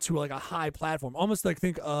on to like a high platform, almost like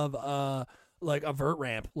think of like a vert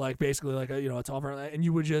ramp, like basically like a tall vert, and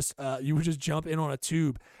you would just jump in on a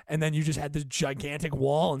tube, and then you just had this gigantic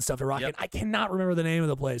wall and stuff to rock in. I cannot remember the name of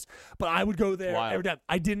the place, but I would go there every time.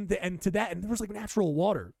 I didn't, and to that, and there was like natural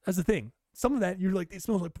water. That's the thing. Some of that you're like, it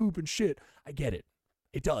smells like poop and shit. I get it.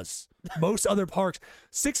 It does. Most other parks,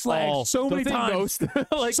 Six Flags, so many times.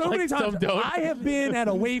 So many times. I have been at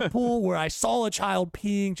a wave pool where I saw a child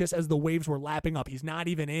peeing just as the waves were lapping up. He's not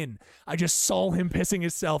even in. I just saw him pissing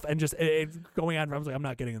himself and just going out. And I was like, I'm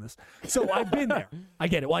not getting in this. So I've been there. I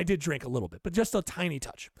get it. Well, I did drink a little bit, but just a tiny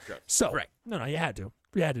touch. So no, you had to.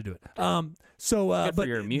 You had to do it. Good but for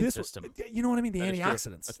your immune system. You know what I mean? The That is true.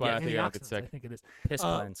 antioxidants. That's why I think I antioxidants, get sick. I think it is. Piss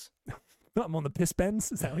cleanse. I'm on the piss bends.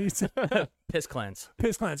 Is that what you said? Piss cleanse.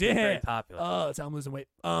 Piss cleanse. Yeah. Very popular. Oh, that's how I'm losing weight.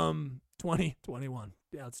 21.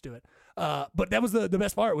 Yeah, let's do it. But that was the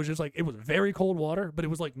best part. Was just like it was very cold water, but it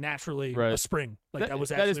was like naturally a spring. Like that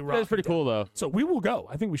was actually that is pretty cool though. So we will go.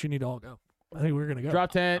 I think we should need to all go. I think we're gonna go.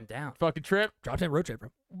 Drop tent, I'm down. fucking trip. Drop 10 road trip, bro.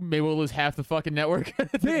 Maybe we'll lose half the fucking network.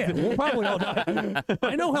 Yeah, we'll probably all die.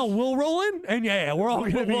 I know how we'll roll in, and yeah, we're all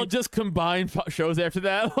gonna be. We'll just combine shows after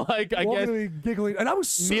that. Like I we're all guess gonna be giggling, and I was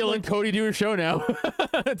so, Neil and Cody do a show now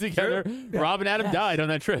together. Rob and Adam died on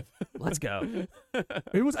that trip. Let's go.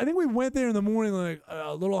 It was. I think we went there in the morning, like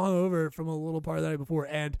a little hungover from a little part the night before,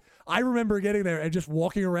 and I remember getting there and just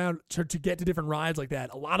walking around to get to different rides like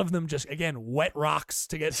that. A lot of them just again wet rocks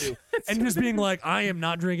to get to, and just being like, I am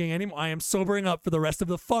not drinking anymore. I am sobering up for the rest of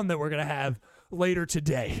the fun that we're gonna have later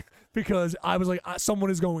today because I was like,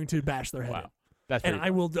 someone is going to bash their head in. That's And pretty I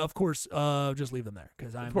will, of course, just leave them there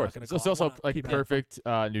because I'm Of course. not going to. So it's also like perfect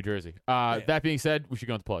New Jersey. That being said, we should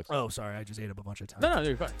go into plugs. Oh, sorry, I just ate up a bunch of time. No,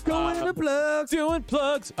 you're fine. Going into plugs. Doing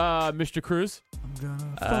plugs. Mr. Cruz.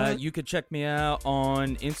 I'm gonna. You could check me out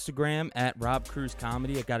on Instagram at Rob Cruz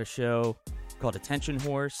Comedy. I got a show called Attention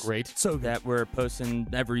Horse. Great. So good. That we're posting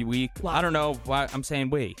every week. Wow. I don't know why I'm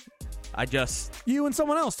saying we. I just You and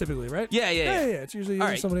someone else typically, right? yeah. It's usually you All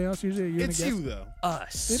and right. somebody else. Usually you. It's and a you guest. though.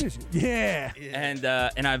 us. It is you. Yeah. And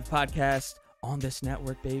I have a podcast on this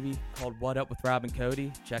network, baby, called What Up with Rob and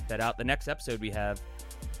Cody. Check that out. The next episode we have,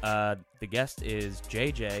 the guest is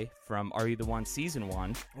JJ from Are You the One Season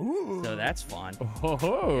 1. Ooh. So that's fun.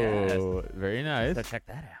 Oh, very nice. So check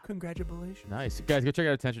that out. Congratulations. Nice. Guys, go check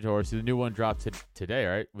out Attention to Horse. The new one dropped today,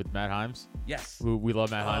 right? With Matt Himes. Yes. We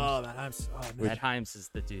love Matt Himes. Oh, man, Matt Himes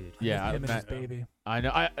is the dude. Yeah, him and his Matt, baby. I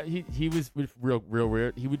know. He was real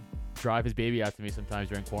weird. He would drive his baby out to me sometimes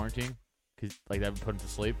during quarantine, cause like that would put him to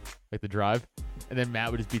sleep, like the drive. And then Matt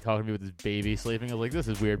would just be talking to me with his baby sleeping. I was like, "This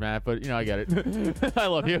is weird, Matt, but I get it. I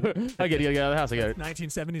love you. I get it. You gotta get out of the house. I get it."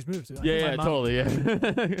 1970s moves. Dude. Yeah, totally. Yeah.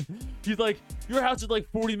 He's like, "Your house is like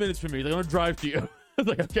 40 minutes from me. He's like, I'm gonna drive to you." I was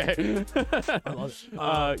like, "Okay." I love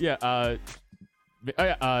it.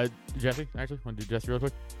 Jesse, actually, want to do Jesse real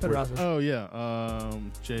quick? Pedraza. Oh yeah,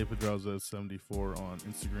 Jay Pedraza 74 on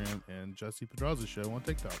Instagram and Jesse Pedraza Show on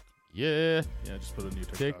TikTok. Yeah, Yeah, just put a new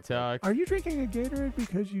TikTok. Are you drinking a Gatorade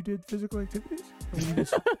because you did physical activities?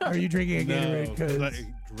 Are you drinking a Gatorade No, because? I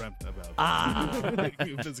dreamt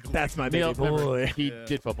about physical That's my Neil, baby boy. He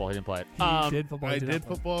did football. He didn't play it. He did football. I he did not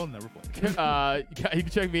play. football, never played. You can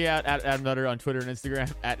check me out at Adam Nutter on Twitter and Instagram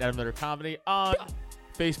at Adam Nutter Comedy on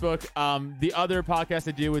Facebook. The other podcast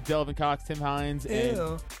I do with Delvin Cox, Tim Hines,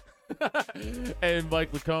 Ew. and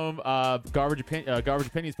Mike Lacombe, Garbage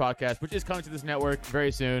Opinions podcast, which is coming to this network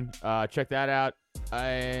very soon. Check that out.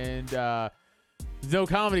 And there's no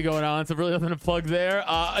comedy going on, so really nothing to plug there.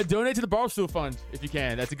 Donate to the Barstool Fund if you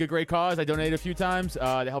can. That's a great cause. I donated a few times.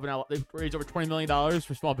 They're helping out. They've raised over $20 million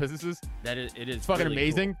for small businesses. It is It's fucking really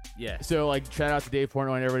amazing. cool. Yeah. So, like, shout out to Dave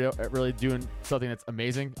Portnoy and everybody really doing something that's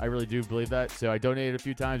amazing. I really do believe that. So I donated a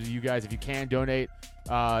few times. You guys, if you can, donate.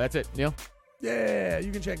 That's it. Neil? Yeah,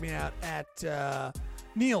 you can check me out at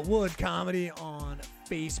Neil Wood Comedy on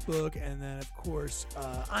Facebook, and then of course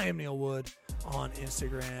I am Neil Wood on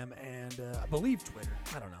Instagram and I believe Twitter.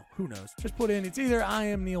 I don't know. Who knows? Just put in, it's either I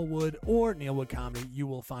am Neil Wood or Neil Wood Comedy. You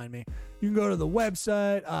will find me. You can go to the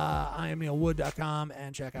website, IamNeilWood.com,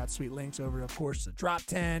 and check out sweet links over, of course, the Drop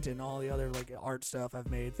Tent and all the other like art stuff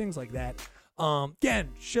I've made, things like that. Again,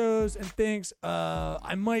 shows and things.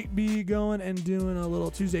 I might be going and doing a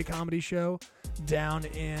little Tuesday comedy show down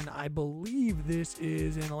in, I believe this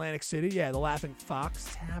is in Atlantic City. Yeah, the Laughing Fox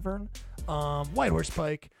Tavern, White Horse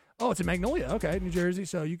Pike. Oh, it's in Magnolia. Okay, New Jersey.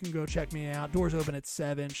 So you can go check me out. Doors open at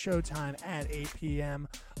 7, showtime at 8 p.m.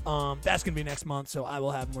 That's going to be next month, so I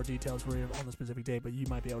will have more details for you on the specific date, but you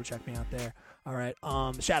might be able to check me out there. All right.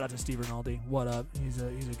 Shout out to Steve Rinaldi. What up? He's a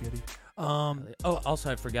goodie.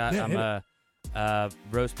 Also, I forgot. Yeah, hit I'm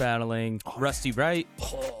roast battling Rusty Wright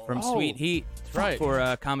from Sweet Heat right.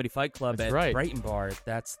 for Comedy Fight Club That's at right. Brighton Bar.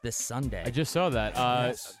 That's this Sunday. I just saw that.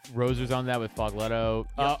 Yes. Roser's on that with Fogletto.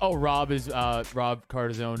 Rob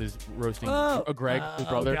Cardizone is roasting Greg, his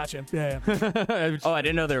brother. Oh, gotcha. Yeah. Oh, I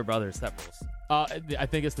didn't know they were brothers. That rules. I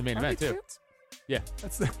think it's the main event too. Yeah,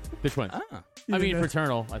 That's the. they're twins. Ah. I mean, didn't know.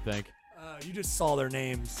 fraternal. I think. You just saw their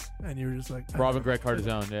names and you were just like, Rob and Greg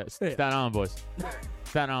Cardizone. Yeah, Yeah. Staten Island boys.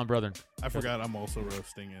 Staten Island brethren. I forgot I'm also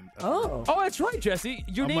roasting in. Oh. Oh, that's right, Jesse.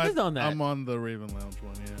 Your name is on that. I'm on the Raven Lounge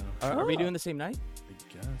one. Yeah. Are we doing the same night? I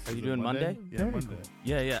guess. Are Is you it doing Monday? Yeah, Very Monday.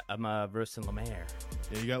 Yeah. I'm roasting Lemaire.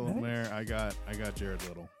 Yeah, you got Nice. Lemaire. I got Jared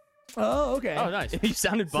Little. Oh, okay. Oh, nice. You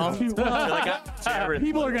sounded bummed. People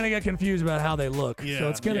are gonna get confused about how they look, so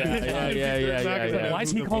it's gonna be. Yeah. Why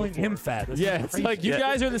is he calling him fat? This is Yeah, it's crazy. like you Yeah.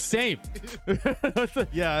 guys are the same.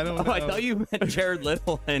 Yeah, I don't know. Oh, I thought you meant Jared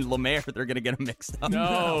Little and Lemaire. They're gonna get them mixed up.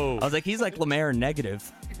 No. I was like, he's like Lemaire negative.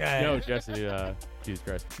 No, Jesse. Jesus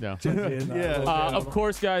Christ. No. Yeah. Of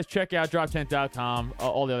course, guys, check out drop10.com.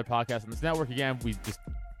 All the other podcasts on this network. Again, we just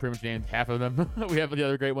pretty much named half of them. We have the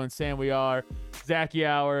other great ones: Sam We Are, Zachy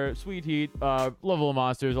Hour, Sweet Heat, Level of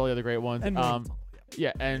Monsters, all the other great ones. And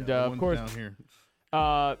yeah, and Yeah, of one's course, down here.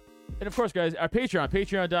 and of course, guys, our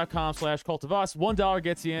patreon.com/cult of us. $1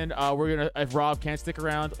 gets you in. We're gonna, if Rob can't stick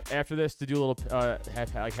around after this, to do a little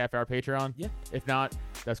half hour Patreon. Yeah. If not,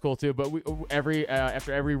 that's cool too. But we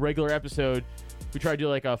after every regular episode, we try to do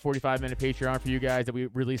like a 45-minute Patreon for you guys that we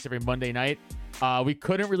release every Monday night. We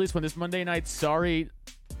couldn't release one this Monday night. Sorry.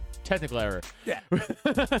 Technical error. Yeah.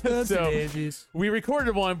 So we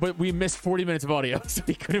recorded one, but we missed 40 minutes of audio, so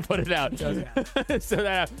we couldn't put it out.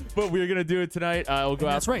 But we're gonna do it tonight. We'll go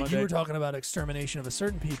out. That's right. Monday. You were talking about extermination of a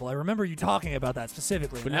certain people. I remember you talking about that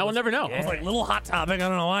specifically. But now we'll never know. It's like a little hot topic. I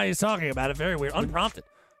don't know why he's talking about it. Very weird. Unprompted.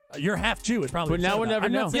 You're half Jew. Is probably. But now what we'll you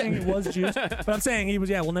said never about it. I'm know. not saying he was Jewish, but I'm saying he was.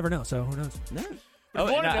 Yeah, we'll never know. So who knows? No. you Oh,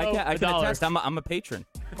 wanna and know, I can $1. attest. I'm a patron.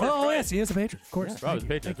 Oh yes, he is a patron. Of course. Rob is a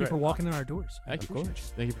patron, Thank that's you right. for walking in our doors. Thank you.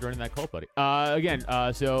 Thank you for joining that cult, buddy. Again,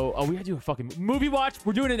 so we gotta do a fucking movie watch.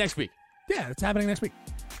 We're doing it next week. Yeah, it's happening next week.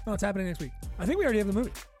 No, it's happening next week. I think we already have the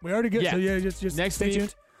movie. We already get. Yeah. So yeah, just Next stay week.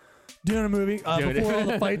 tuned. Doing a movie Doing before it. all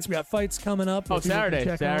the fights. We got fights coming up. Oh, that people can Saturday.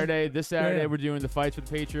 check out. This Saturday, Yeah. we're doing the fights with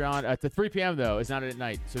Patreon. At 3 p.m., though. It's not at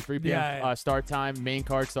night. So 3 p.m. Yeah. Start time. Main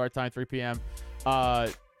card start time, 3 p.m.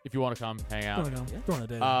 If you want to come, hang out. Throwing a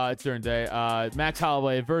day. It's during the day. Max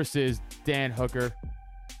Holloway versus Dan Hooker,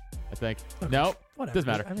 I think. Okay. Nope. Whatever. Doesn't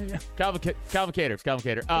matter. I mean, yeah. Calvin Cater.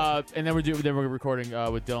 And then we're recording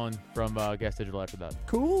with Dylan from Gas Digital after that.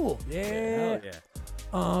 Cool. Yeah. Hell yeah.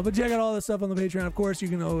 But check out all this stuff on the Patreon. Of course, you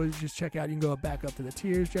can always just check out. You can go back up to the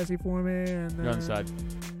tiers, Jesse, for me. And then, They're on the side.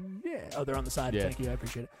 Yeah. Oh, they're on the side. Yeah. Thank you. I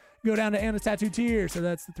appreciate it. Go down to Anna's Tattoo tier. So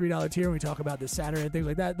that's the $3 tier. When we talk about this Saturday and things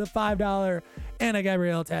like that. The $5 Anna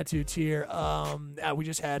Gabrielle Tattoo tier. We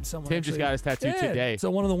just had someone. Tim just got his tattoo today.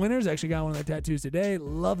 So one of the winners actually got one of their tattoos today.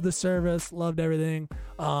 Loved the service. Loved everything.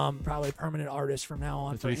 Probably a permanent artist from now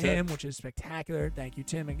on That's for what he said. him, which is spectacular. Thank you,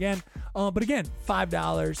 Tim, again. But again,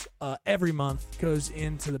 $5 every month goes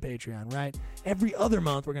into the Patreon, right? Every other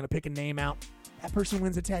month, we're going to pick a name out. That person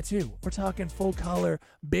wins a tattoo. We're talking full color,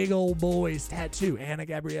 big old boys tattoo. Anna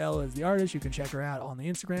Gabrielle is the artist. You can check her out on the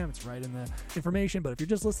Instagram. It's right in the information. But if you're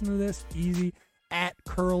just listening to this, easy. At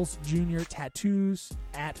Curls Jr. Tattoos.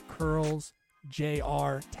 At Curls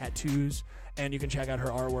JR Tattoos. And you can check out her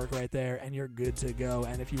artwork right there, and you're good to go.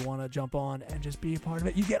 And if you want to jump on and just be a part of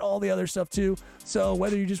it, you get all the other stuff too. So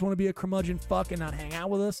whether you just want to be a curmudgeon fuck and not hang out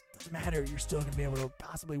with us, doesn't matter. You're still going to be able to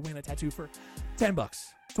possibly win a tattoo for $10,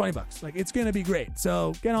 $20. Like, it's going to be great.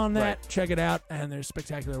 So get on that, Right. check it out, and there's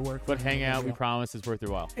spectacular work. But from hang Anna out. We Gabrielle. promise it's worth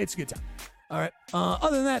your while. It's a good time. All right.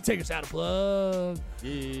 Other than that, take us out a plug.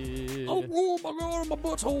 Yeah. Oh my God, my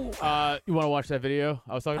butthole. You want to watch that video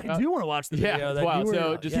I was talking I about? do want to watch the Yeah, video. it's that wild. you were,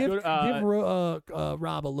 So just give, go to, give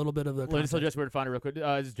Rob a little bit of the Let me tell context. Jesse where to find it real quick.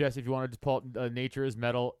 This is Jesse, if you want to just pull up Nature's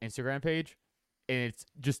Metal Instagram page, and it's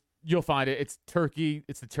just, you'll find it. It's turkey.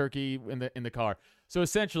 It's the turkey in the car. So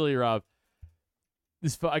essentially, Rob,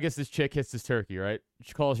 I guess this chick hits this turkey, right?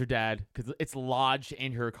 She calls her dad because it's lodged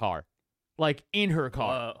in her car, like in her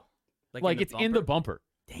car, Whoa. like it's in the bumper.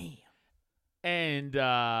 Damn. And is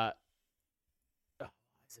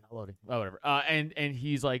it not loading? Oh, whatever. And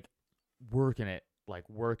he's like working it.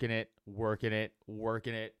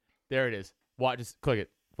 There it is. Watch, just click it.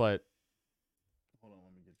 But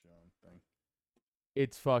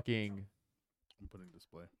it's fucking. I'm putting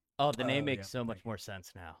display. Oh, the name Oh, makes yeah. so much more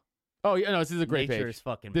sense now. Oh yeah, no, this is a great Nature page. is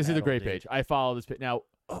fucking This is a metal, great dude. page. I follow this page now.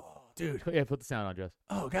 Oh, dude. Yeah, put the sound on, Jess.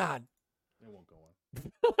 Oh God. It won't go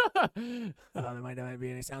on. There might not be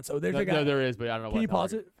any sound. So there's No, a guy. no, there is, but I don't know. Can what you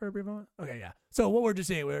pause number. it for a brief moment? Okay, yeah. So what we're just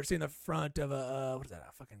seeing, we're seeing the front of a what is that?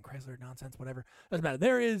 A fucking Chrysler nonsense, whatever. Doesn't matter.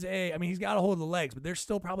 There is a. I mean, he's got a hold of the legs, but there's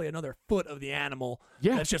still probably another foot of the animal.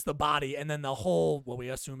 Yeah. That's just the body, and then the whole what we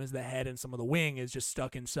assume is the head and some of the wing is just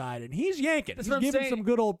stuck inside, and he's yanking. That's He's what I'm giving saying. some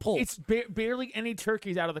good old pull. It's barely any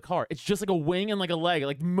turkeys out of the car. It's just like a wing and like a leg.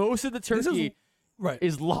 Like most of the This is- turkey right.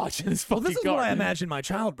 is lodged in this fucking This is car. what I imagine my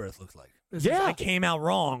childbirth looks like. This Yeah. is, I came out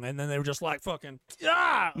wrong, and then they were just like fucking.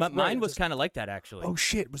 Ah! Mine was kind of like that actually. Oh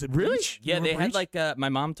shit! Was it Really? breech? yeah, You they were had breech? like my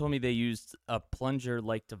mom told me they used a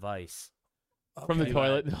plunger-like device. From the Okay.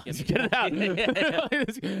 toilet. Get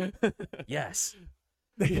it out. Yes.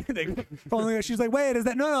 She's like, wait, is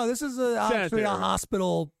that no? This is actually Sanitary. a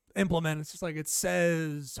hospital implement. It's just like it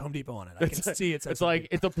says Home Depot on it. I can see it says. It's Home like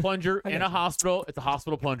Depot. it's a plunger I in got a you. hospital. It's a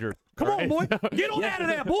hospital plunger. Come on, boy, Alright? get on out of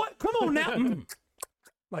there, boy. Come on now.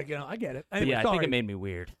 Like I get it. But Anyway, yeah, I think sorry. it made me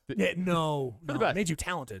weird. Yeah, no, the no, best. it made you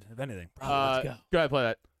talented. If anything, let's go. Go ahead, play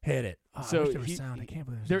that. Hit it. Oh, So I wish there was he- sound. I can't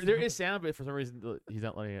believe There there's no is sound, but for some reason he's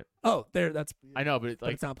not letting it. Oh, there. That's. I know, but it's But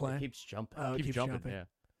like it's not It playing. keeps jumping. Oh, it keeps keeps jumping. jumping. Yeah,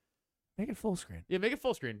 Make it full screen. yeah. Make it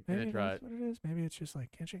full screen and Maybe then try that's it. what it is. Maybe it's just like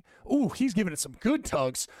catching. Ooh, he's giving it some good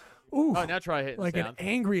tugs. Ooh, Oh, now try hitting like an sound.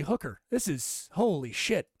 angry hooker. This is holy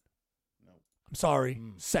shit. No. I'm sorry,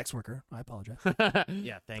 sex worker. I apologize.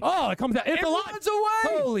 Yeah, thank Oh, it comes out. It's It alive. runs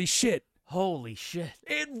away. Holy shit. Holy shit.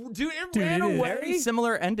 It Dude, ran it is. away. Very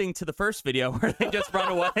similar ending to the first video where they just run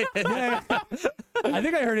away. Yeah. I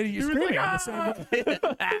think I heard it. You was screaming. like, on the same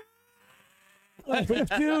way.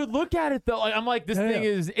 Dude, look at it though. Like, I'm like, this Yeah, thing yeah.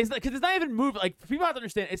 is because it's not even moving. Like people have to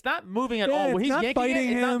understand, it's not moving at Yeah, all. When it's he's not yanking it,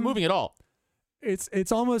 fighting it's not him. moving at all.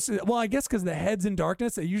 It's almost well, I guess because the head's in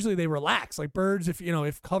darkness, usually they relax. Like birds, if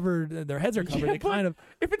covered, their heads are covered. Yeah, They but kind of.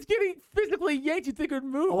 if it's getting physically yanked, you think it would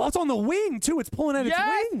move. Oh, it's on the wing too. It's pulling at its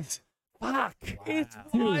wings. Fuck. It's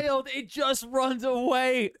Dude. wild. It just runs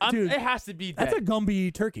away. Dude, it has to be dead. That's a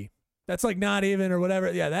Gumby turkey. That's like not even or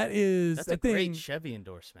whatever. Yeah, that is. That's that a thing. great Chevy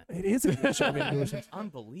endorsement. It is a good Chevy endorsement.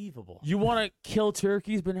 Unbelievable. You want to kill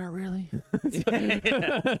turkeys, but not really.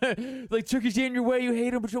 Like turkeys get in your way, you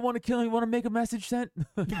hate them, but you don't want to kill them. You want to make a message sent.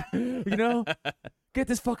 You know, get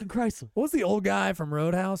this fucking Chrysler. What was the old guy from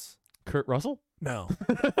Roadhouse? Kurt Russell. No.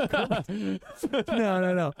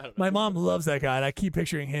 No. My mom loves that guy. And I keep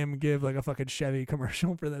picturing him give like a fucking Chevy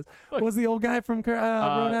commercial for this. What was the old guy from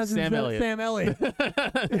Roadhouse? Sam Elliott. Sam Elliott.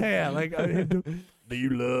 Yeah, like. Do you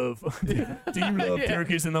love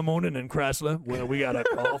turkeys in the morning in Chrysler? Well, we got a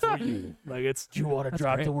call for you. Like it's. Do you want to That's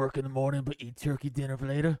drive great. to work in the morning but eat turkey dinner for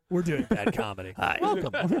later? We're doing bad comedy. Hi.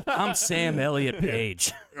 Welcome. I'm Sam Elliott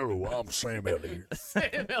Page. Oh, I'm Sam Elliott.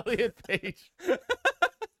 Sam Elliott Page.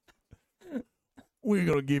 We're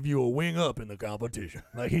gonna give you a wing up in the competition.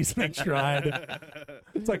 Like he's like trying to.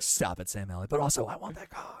 It's like stop it, Sam Elliott. But also, I want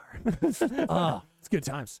that car. It's good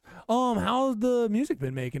times. How's the music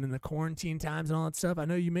been making in the quarantine times and all that stuff? I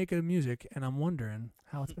know you make a music, and I'm wondering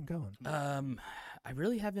how it's been going. I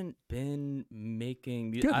really haven't been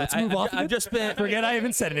making music. Good, let's move off of I've it. just been. Forget I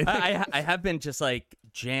even said anything. I have been just like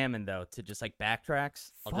jamming though to just like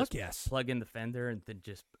backtracks. I'll Fuck just yes. plug in the Fender and then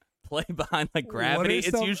just play behind like Gravity. is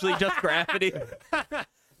It's so- usually just Gravity.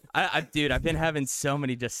 Dude, I've been having so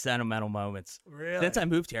many just sentimental moments. Really? Since I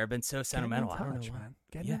moved here, I've been so Getting sentimental. in I don't know touch, why. man.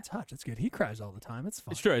 Getting Yeah. in touch. That's good. He cries all the time. It's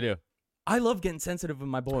fun. It's true, I do. I love getting sensitive with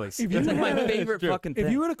my boys. If you- It's like my It's favorite true. fucking thing.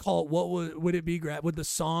 If you had a cult, what would it be? Would the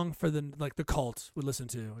song for the cult would listen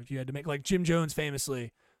to? If you had to make like Jim Jones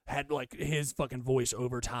famously had like his fucking voice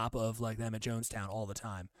over top of like them at Jonestown all the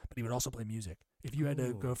time, but he would also play music. If you had to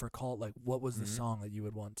Ooh. go for cult, like what was the Mhm. song that you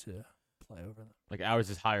would want to play over them? Like ours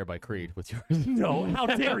is higher by Creed. What's yours? No, how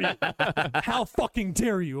dare you? How fucking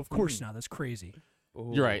dare you? Of course not. That's crazy.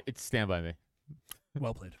 Ooh. You're right. It's Stand By Me.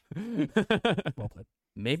 Well played. Well played.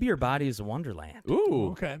 Maybe your body is a wonderland. Ooh.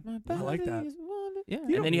 Okay, I like that. Yeah. You don't And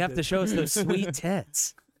then you need have to- to show us those sweet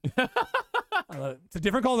tits. I love it. It's a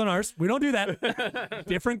different cult than ours. We don't do that.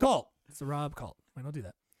 Different cult. It's the Rob cult. We don't do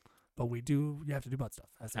that. But we do. You have to do butt stuff.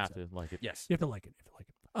 As they Have said. to like it. Yes. You have to like it. You have to like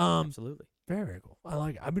it. Absolutely. Very, very cool. I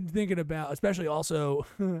like it. I've been thinking about, especially also,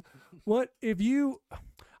 what if you?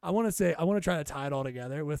 I want to try to tie it all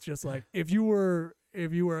together with just like if you were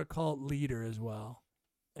a cult leader as well,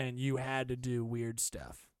 and you had to do weird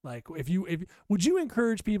stuff. Like if would you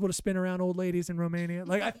encourage people to spin around old ladies in Romania?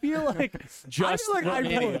 Like I feel like Just I feel like I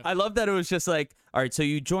Romania. would. I love that it was just like, all right, so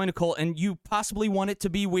you join a cult and you possibly want it to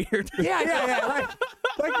be weird. Yeah. Like,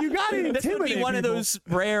 Like you got to This would intimidate be one of people. those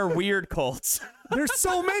rare weird cults. There's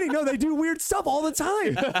so many. No, they do weird stuff all the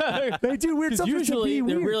time. They do weird stuff. just to Usually be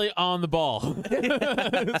they're weird. really on the ball.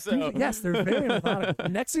 So, Yes, they're very methodical.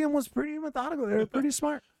 Nexium was pretty methodical. They were pretty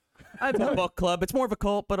smart. I have a book club. It's more of a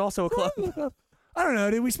cult, but also a club. I don't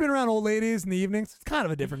know. Did we spin around old ladies in the evenings? It's kind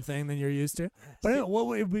of a different thing than you're used to. But I don't know, what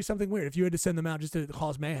would be something weird? If you had to send them out just to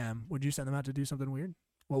cause mayhem, would you send them out to do something weird?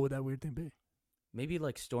 What would that weird thing be? Maybe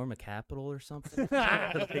like storm a Capitol or something.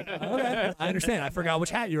 Okay, I understand. I forgot which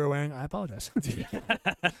hat you were wearing. I apologize.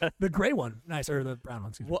 The gray one, nice, or the brown one.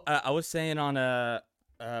 Excuse me. Well, I was saying on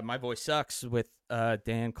My Voice Sucks with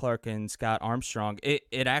Dan Clark and Scott Armstrong.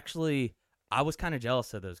 It actually, I was kind of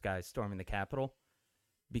jealous of those guys storming the Capitol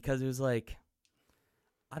because it was like,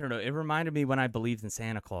 I don't know. It reminded me when I believed in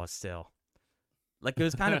Santa Claus still. Like it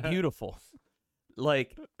was kind of beautiful.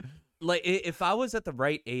 Like if I was at the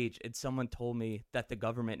right age and someone told me that the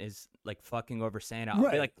government is like fucking over Santa, I'd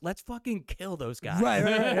Right. be like, let's fucking kill those guys.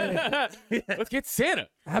 Right. let's get Santa.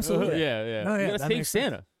 Absolutely. Yeah. No, yeah, you gotta that save makes sense.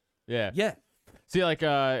 Santa. Yeah. Yeah. See, like,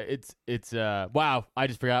 it's wow. I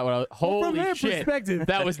just forgot what I was. From Holy their shit. perspective,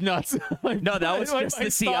 That was nuts. Like, No, that was my- just my the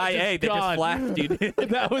thought CIA just that just gone. flashed you.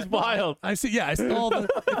 That was wild. I see. Yeah, I saw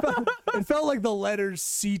it felt like the letters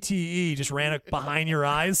CTE just ran behind your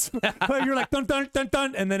eyes. Like you're like dun dun dun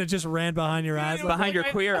dun, and then it just ran behind your eyes. Behind your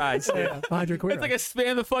queer eyes. Yeah, behind your queer. It's like a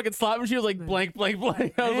span the fucking slot machine. It was like blank, blank,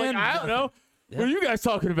 blank. I was like, And- I don't know. What are you guys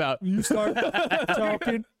talking about? you start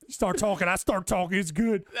talking. Start talking. I start talking. It's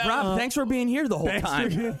good. Rob, thanks for being here the whole Thanks time.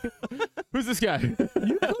 for- Who's this guy?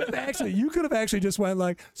 You could have actually just went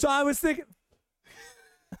like. So I was thinking.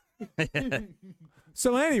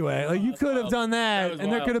 So anyway, like you could have done that, was and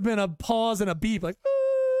there wild. could have been a pause and a beep, like.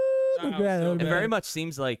 Like was that. so That would've It very been- much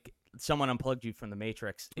seems like someone unplugged you from the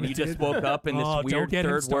Matrix, and you It just did. woke up in this Oh, don't weird get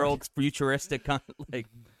him third started. world futuristic like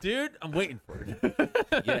Dude, I'm waiting for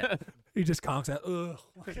it. yeah. He just conks out. Ugh.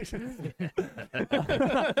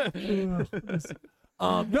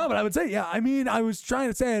 No, but I would say, yeah. I mean, I was trying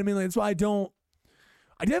to say, I mean, like, that's why I don't.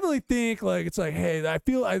 I definitely think like it's like, hey, I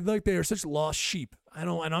feel like they are such lost sheep. And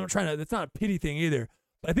I'm not trying to. That's not a pity thing either.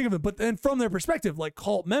 But I think of it. But then from their perspective, like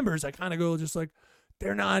cult members, I kind of go just like,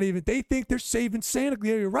 they're not even. They think they're saving Santa.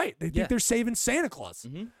 Yeah, you're right. They think Yeah. they're saving Santa Claus.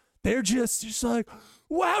 Mhm. They're just like,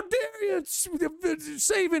 wow, dare you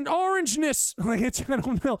saving orangeness? Like it's, I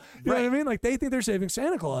don't know. You know what I mean? Like they think they're saving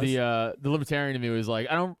Santa Claus. The libertarian in me was like,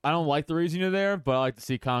 I don't like the reason you're there, but I like to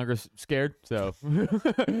see Congress scared. So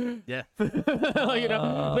Yeah. like, you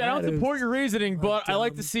know, but I don't that support your reasoning, but I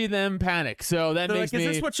like to dumb. see them panic. So that They're makes like, me.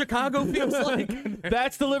 is this what Chicago feels like?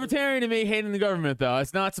 That's the libertarian in me hating the government, though.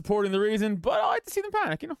 It's not supporting the reason, but I like to see them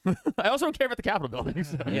panic. You know, I also don't care about the Capitol building.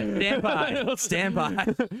 So. Yeah, stand by. Stand by.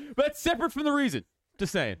 But it's separate from the reason.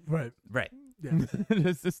 Just saying. right. Right.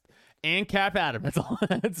 It's just and Cap Adam. That's all.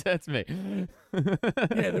 That's me.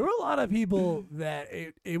 Yeah, there were a lot of people that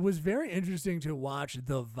it was very interesting to watch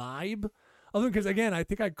the vibe of them because again, I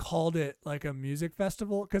think I called it like a music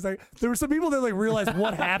festival because there were some people that like realized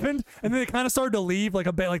what happened and then they kind of started to leave like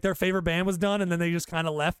like their favorite band was done and then they just kind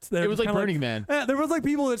of left. It was like Burning Man. Yeah, there was like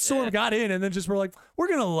people that sort of got in and then just were like, we're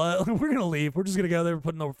gonna leave. We're just gonna go there,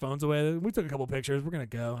 putting our phones away. We took a couple pictures. We're gonna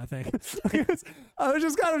go. I think. I was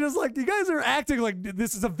just kind of just like, you guys are acting like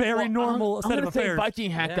this is a very normal I'm set gonna of say affairs.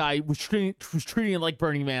 Viking hat Yeah. guy was treating it like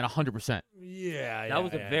Burning Man 100%. Yeah, That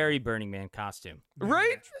was a very Burning Man costume.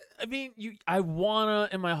 Right? I mean, I wanna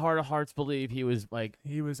in my heart of hearts believe he was like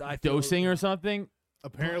He was I feel- dosing or something.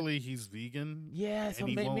 Apparently, he's vegan. Yeah, so and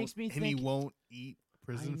he that won't, makes me and he think. won't eat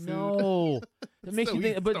prison I food. know. That makes So me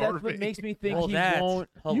think, he's but that's what starving. makes me think Well, he that's won't.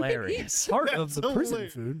 hilarious. part of the That's prison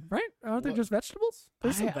hilarious. food, right? Aren't they What? just vegetables?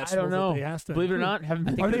 There's some I vegetables don't know. That they has to Believe it or include. not,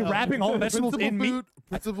 haven't Are they wrapping all the vegetables in meat?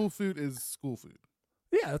 Principal food is school food.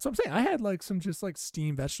 Yeah, that's what I'm saying. I had like some just like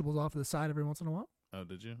steamed vegetables off to the side every once in a while. Oh,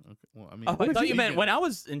 did you? Okay. Well, I mean, Oh, I he's thought you meant vegan. when I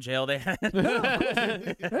was in jail. They had.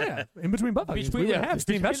 Yeah, in between butt fuckings, we would have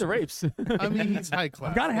steamed between the vegetables. rapes. I mean, he's high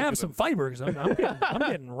class. I've got to Look have at some him. fiber because I'm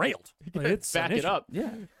getting railed. Like, it's Back an it issue. up. Yeah,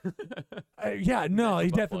 yeah. No, he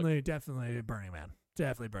butt plug. definitely Burning Man.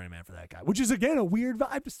 Definitely Burning Man for that guy. Which is again a weird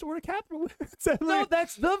vibe to store a Capitol. It's No, definitely-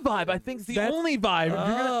 that's the vibe. I think it's the That's- only vibe. If you're Oh.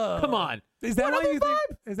 gonna, come on. Is that What why other you think?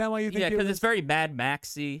 Is that why you think? Yeah, it because was- it's very Mad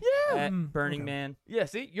Maxy. Yeah. At Mm, Burning okay. Man. Yeah,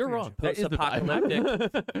 see, you're I wrong. got That is the Post-apocalyptic.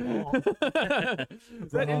 vibe.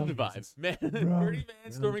 That is the vibe. Man, Burning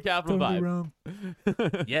Man, storming Capitol Totally vibe.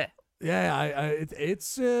 wrong. Yeah. Yeah,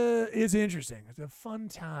 it's interesting. It's a fun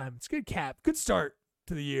time. It's a good good start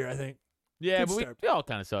to the year. I think Yeah, Good but start. we all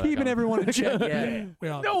kind of saw that keeping coming. everyone in check. Yeah. We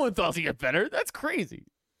all, No one thought to get better. That's crazy.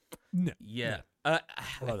 no. Yeah. I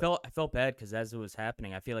Love it. felt bad because as it was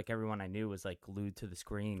happening, I feel like everyone I knew was like glued to the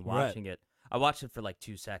screen Right. watching it. I watched it for like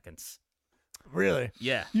 2 seconds. Really?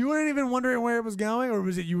 Yeah. You weren't even wondering where it was going, or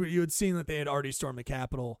was it you had seen that they had already stormed the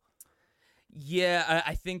Capitol? Yeah,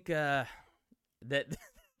 I think that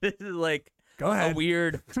this is like Go ahead. a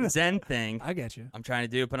weird Zen thing I get you. I'm trying to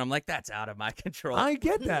do, but I'm like, that's out of my control. I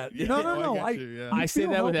get that. No. I get you, yeah. I say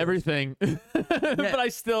feel that with helpless. everything, but I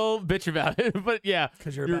still bitch about it. But yeah,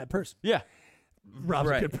 Because you're a bad person. yeah, Rob's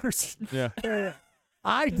Right. a good person. yeah. Yeah.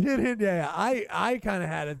 I didn't. Yeah. I kind of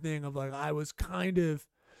had a thing of like I was kind of.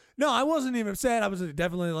 No, I wasn't even upset. I was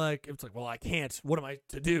definitely like, it's like, well, I can't. What am I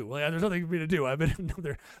to do? Like, there's nothing for me to do. I've been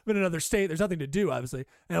in another state. There's nothing to do, obviously.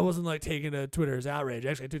 And I wasn't like taking to Twitter as outrage.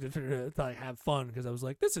 Actually, I took to Twitter to like have fun because I was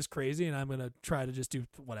like, this is crazy, and I'm gonna try to just do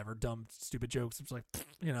whatever dumb, stupid jokes. It's like,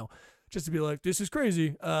 just to be like, this is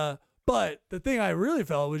crazy. But the thing I really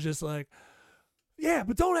felt was just like, yeah,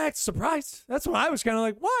 but don't act surprised. That's what I was kind of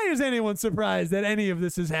like. Why is anyone surprised that any of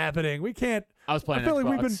this is happening? We can't. I was playing I feel like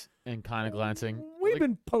we've Xbox and kind of glancing. We've Like,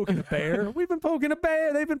 been poking a bear. We've been poking a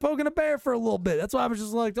bear. They've been poking a bear for a little bit. That's why I was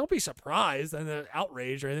just like, don't be surprised and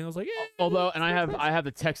outraged or anything. I was like, yeah. although, and I have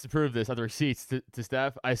the text to prove this. Other receipts to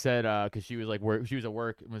Steph. I said because she was like she was at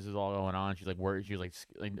work when this was all going on. She's like work. She was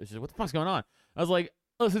like she's like, what the fuck's going on? I was like,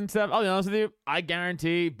 listen, Steph. I'll be honest with you. I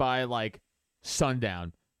guarantee by like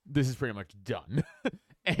sundown, this is pretty much done.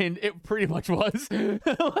 And it pretty much was.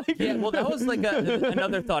 Like, yeah, well, that was like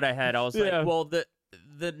another thought I had. I was Yeah. like, well,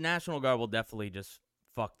 the National Guard will definitely just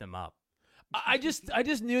fuck them up. I just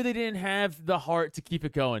knew they didn't have the heart to keep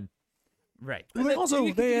it going. Right. Well, they also-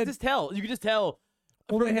 you they could had- just tell. You could just tell.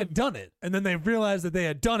 Well, they had done it, and then they realized that they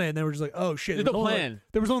had done it, and they were just like, "Oh shit!" There's there no was only, plan.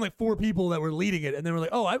 there was only like 4 people that were leading it, and they were like,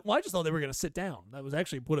 "Oh, I just thought they were going to sit down." That was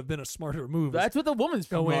actually would have been a smarter move. That's what the women's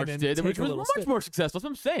Go in march and did, take which a was little much sip. more successful. That's what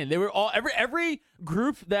I'm saying. They were all every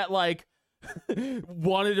group that like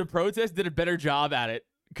wanted to protest did a better job at it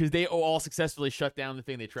because they all successfully shut down the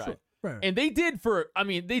thing they tried. Sure. Right. And they did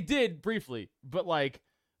they did briefly, but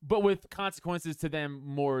with consequences to them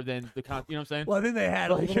more than the you know what I'm saying? Well, I think they had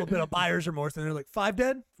a little bit of buyer's remorse, and they're like, 5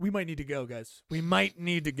 dead? We might need to go, guys. We might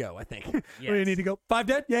need to go, I think. We Yes. need to go. 5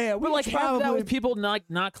 dead? Yeah. We But like should half of that was probably- people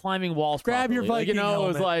not climbing walls. Grab your properly. Like, Viking it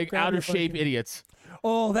was helmet. like Grab out your of shape Viking- idiots.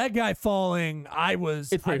 Oh, that guy falling,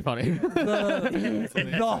 It's pretty funny.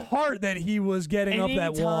 the heart that he was getting up that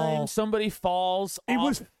Anytime wall. somebody falls, It off,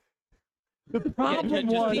 was. The problem just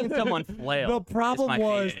was seeing someone flail. the is problem my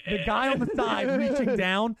was favorite. the guy on the side reaching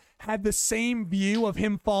down had the same view of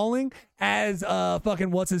him falling as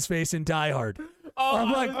fucking what's his face in Die Hard.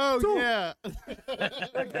 I'm like, Oh dude, yeah.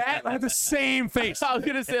 like that. I had the same face. I was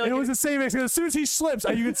gonna say, like, It was the same face. As soon as he slips,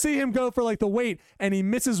 you could see him go for like the weight, and he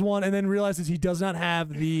misses one, and then realizes he does not have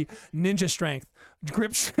the ninja strength,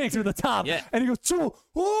 grip strength to the top. Yeah. And he goes, "Two,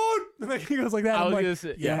 one!" And like, he goes like that. I I'm was like, gonna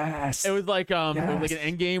say, yes. It was like it was like an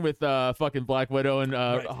end game with fucking Black Widow and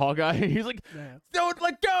Hawkeye. He's like, don't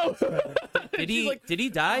let go. Did She's he like, did he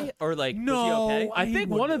die or like was No. he okay? I He think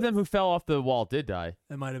one wouldn't of them who fell off the wall did die.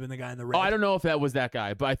 That might have been the guy in the red. Oh, I don't know if that was that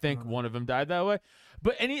guy, but I think one of them died that way.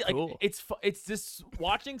 But Cool. it's just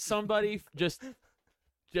watching somebody just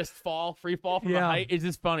fall, free fall from a Yeah. height is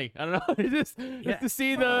just funny. I don't know. It's just to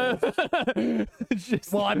see the. It's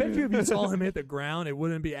just, Well, I bet you if you saw him hit the ground, it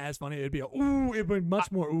wouldn't be as funny. It'd be it'd be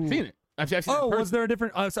much more ooh. I've seen it. I've seen Oh, it in was person. there a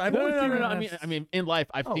different? So I've No, only no, seen no, it no. in I mean, in life,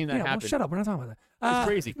 I've seen that yeah, happen. Well, shut up. We're not talking about that. It's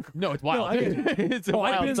crazy. No, it's wild. I get it. It's a Oh,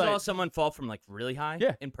 I've wild been- You saw sight. someone fall from like really high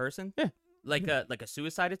Yeah. in person? Yeah. Like a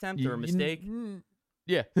suicide attempt or a mistake?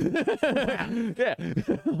 Yeah. Yeah.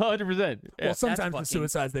 100%. Yeah. Well, sometimes fucking- the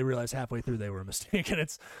suicides they realize halfway through they were a mistake, and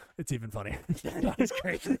it's even funny. That's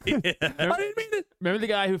crazy. I didn't mean it. Remember the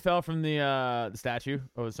guy who fell from the statue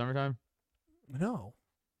over the summertime? No,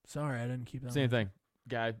 sorry, I didn't keep that. Same one. thing.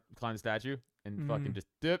 Guy climbed the statue and fucking Mm. just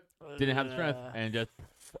didn't have the strength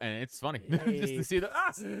and it's funny just to Yay. see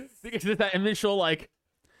because it's that initial like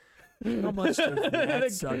How much does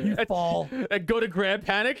that suck? You fall, that go to grab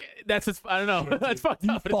panic. That's what's, I don't know. That's fucked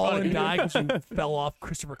you up. but it's fall funny. and die because you fell off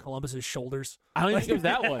Christopher Columbus's shoulders. I don't even think it was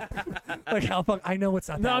that one. Like how fuck? I know it's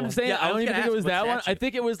not. No, that I'm one. just saying. Yeah, I I don't was even gonna think it was ask what that one. I statue.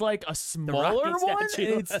 think it was like a smaller Rocky one.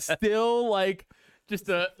 statue. It's still like just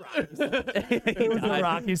a. It was a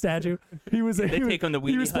Rocky statue. He was. They he was, take on the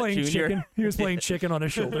He Weenie was Hut playing Jr.. chicken. He was playing chicken on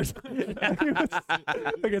his shoulders.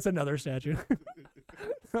 I guess another statue.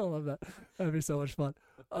 I love that. That'd be so much fun.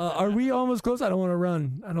 Are we almost close? I don't want to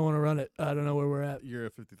run. I don't want to run it. I don't know where we're at. You're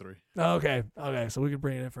at 53. Okay. Okay. So we could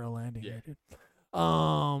bring it in for a landing. Yeah. Here,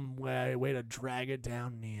 dude. Way to drag it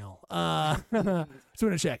down, Neil. So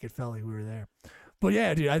in a check, it felt like we were there. But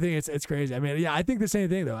yeah, dude, I think it's crazy. I mean, yeah, I think the same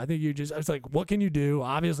thing though. I think it's like, what can you do?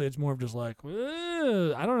 Obviously, it's more of just like,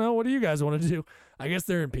 I don't know. What do you guys want to do? I guess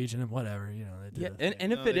they're impeaching him. Whatever, you know. They did Yeah, their thing.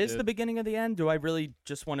 and if No, it they is did. the beginning of the end, do I really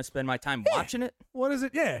just want to spend my time watching it? What is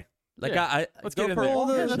it? Yeah. Like Yeah. I Let's go get in for a there. walk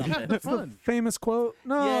Well, or the- something. kind of That's the fun. famous quote.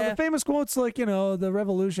 No, Yeah. the famous quote's like, the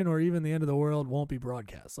revolution or even the end of the world won't be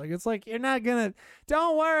broadcast. Like, it's like, you're not gonna,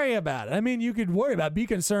 don't worry about it. I mean, you could worry about it, be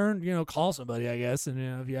concerned, call somebody, I guess.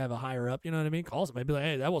 And, if you have a higher up, you know what I mean? Call somebody, be like,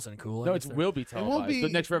 hey, that wasn't cool. No, I it guess they're- will be televised. The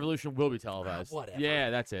be- next revolution will be televised. Whatever. Yeah,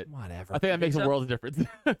 that's it. Whatever. I think that makes so? a world of difference.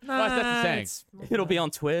 Well, that's the saying. it's- It'll be on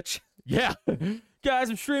Twitch. Yeah. Guys,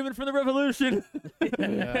 I'm streaming from the revolution.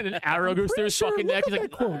 And an arrow goes through his Sure, fucking look neck. at He's that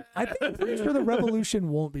like, quote. I think I'm pretty sure the revolution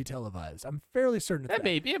won't be televised. I'm fairly certain of that that.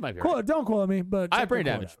 may be. It might be. Quote, don't quote me, but I check have brain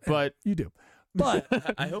the quote damage, out. but you do. But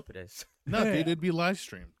I hope it is. No, Yeah. dude, it'd be live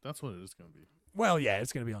streamed. That's what it is going to be. well, yeah,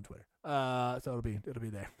 it's gonna be on Twitter. So it'll be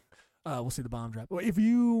there. We'll see the bomb drop. Well, if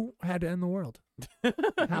you had to end the world,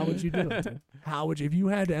 how would you do it? Dude? How would you, if you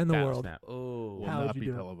had to end the Snap, world? snap. Oh. Will How would not you be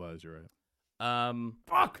do it? televised. You're right.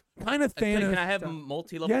 Fuck. Kind of Thanos. Can I have stuff.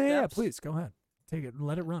 multi-level Yeah, steps? please go ahead. Take it and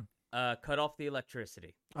let it run. Cut off the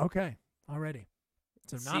electricity. Okay, already.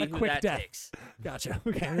 So not See a who quick that death. takes. Gotcha.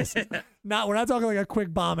 Okay. This is not. We're not talking like a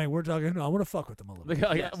quick bombing. We're talking. No, I want to fuck with them a little. bit.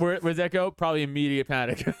 Like, where does that go? Probably immediate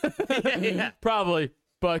panic. Yeah. Probably,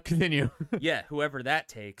 but continue. Yeah, whoever that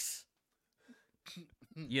takes.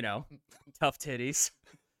 Tough titties.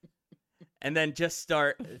 And then just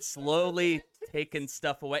start slowly taking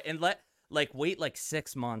stuff away and wait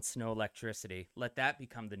 6 months, no electricity. Let that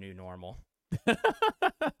become the new normal.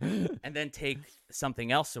 And then take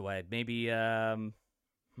something else away. Maybe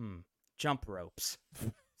jump ropes.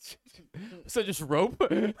 So just rope.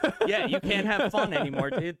 Yeah, you can't have fun anymore,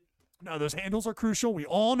 dude. No, those handles are crucial. We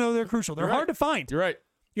all know they're crucial. They're You're hard right. to find. You're right.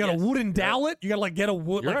 You got Yes. a wooden dowlet. You got to get a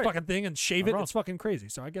wood You're right. fucking thing and shave Not it. wrong. It's fucking crazy.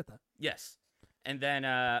 So I get that. Yes. And then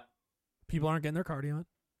People aren't getting their cardio in.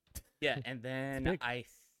 yeah, and then big. I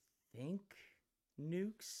think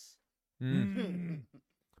nukes.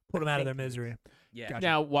 Put them out of their misery. Yeah. Gotcha.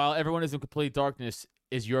 Now, while everyone is in complete darkness,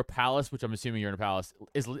 is your palace, which I'm assuming you're in a palace,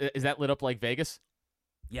 is that lit up like Vegas?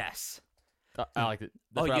 Yes. I like it.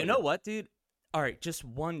 That's Oh, what I you know would what, dude? All right, just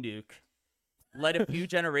one nuke. Let a few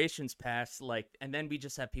generations pass, and then we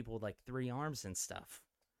just have people with 3 arms and stuff.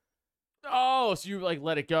 do. Oh, so you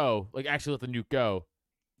let it go, actually let the nuke go.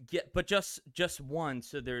 Yeah, but just one.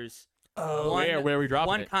 So there's Oh, one, Where are we dropping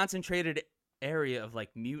one it? concentrated area of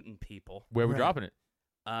mutant people. Where are we Right. dropping it?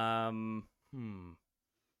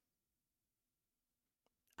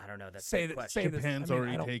 I don't know. That's Say a good that- question. say this. Japan's I mean, I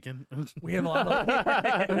already don't- taken. we have a lot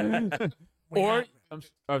of. we Or have-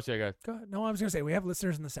 I'm sorry, guys. Go ahead. No, I was gonna say we have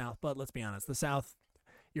listeners in the South, but let's be honest, the South,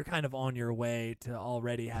 you're kind of on your way to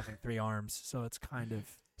already having 3 arms, so it's kind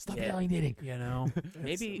of. Stop Yeah. alienating. It's-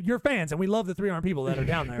 Maybe- you're fans, and we love the 3-armed people that are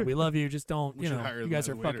down there. We love you. Just don't, We should hire you them guys as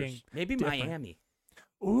are waiters. fucking. Maybe different. Miami.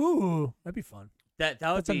 Ooh, that'd be fun. That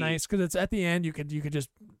would That's be a nice because it's at the end. You could just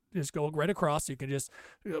go right across. You could just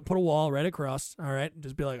put a wall right across. All right, and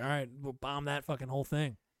just be like, all right, we'll bomb that fucking whole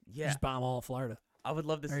thing. Yeah, Just bomb all of Florida. I would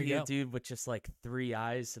love to There see you a go. dude with just 3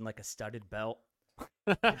 eyes and a studded belt.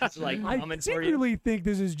 Just I coming for you. secretly think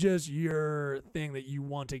this is just your thing that you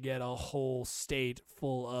want to get a whole state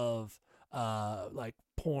full of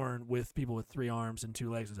porn with people with 3 arms and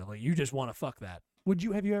 2 legs and stuff. You just want to fuck that.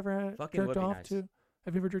 Have you ever Fucking jerked would be off nice. to?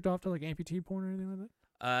 Have you ever jerked off to amputee porn or anything like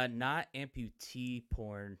that? Not amputee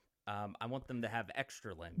porn. I want them to have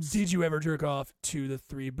extra limbs. Did you ever jerk off to the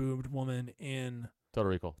 3-boobed woman in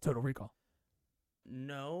Total Recall. Total Recall?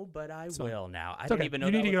 No, but I So- will now. I it's don't okay. even know.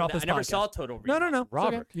 You need that to get was- off this I never podcast. saw Total No, Recall. no. It's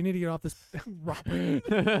Robert. okay. You need to get off this. Robert.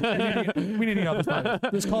 We need to get off this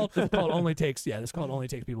podcast. This call only takes. Yeah, this call only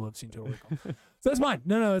takes people who have seen Total Recall. So that's fine.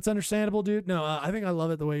 No, it's understandable, dude. No, I think I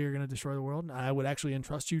love it the way you're gonna destroy the world. I would actually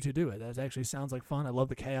entrust you to do it. That actually sounds like fun. I love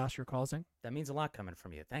the chaos you're causing. That means a lot coming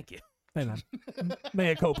from you. Thank you. Hey man,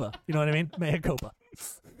 mea culpa. You know what I mean? Mea culpa.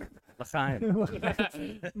 L'chaim.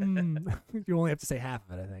 You only have to say half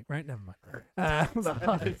of it, I think. Right? Never mind.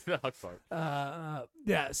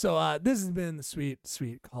 Yeah. So this has been the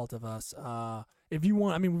sweet cult of us. If you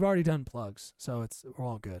want, we've already done plugs, so we're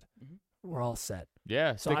all good. Mhm. We're all set.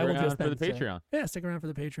 Yeah, So stick I will around just for the then say- Patreon. Yeah, stick around for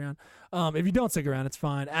the Patreon. If you don't stick around, it's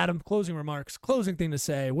fine. Adam, closing remarks, closing thing to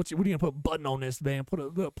say. What are you gonna put button on this, man?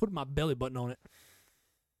 Put my belly button on it.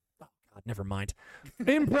 Oh God, never mind.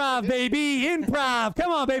 Improv, baby, improv.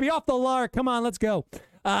 Come on, baby, off the lark. Come on, let's go.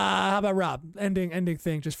 How about Rob? Ending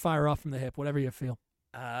thing. Just fire off from the hip. Whatever you feel.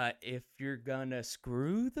 If you're gonna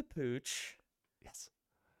screw the pooch, Yes.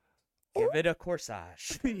 give it a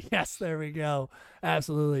corsage. Yes, there we go.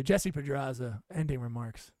 Absolutely. Jesse Pedraza, ending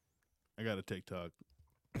remarks. I got a TikTok.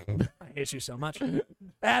 I hate you so much.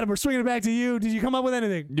 Adam, we're swinging it back to you. Did you come up with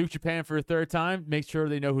anything? Nuke Japan for a third time. Make sure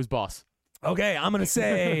they know who's boss. Okay, I'm gonna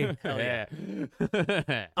say. Yeah.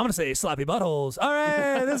 I'm gonna say sloppy buttholes. All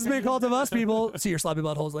right, this has been Cult of Us, people. See your sloppy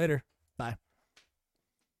buttholes later. Bye.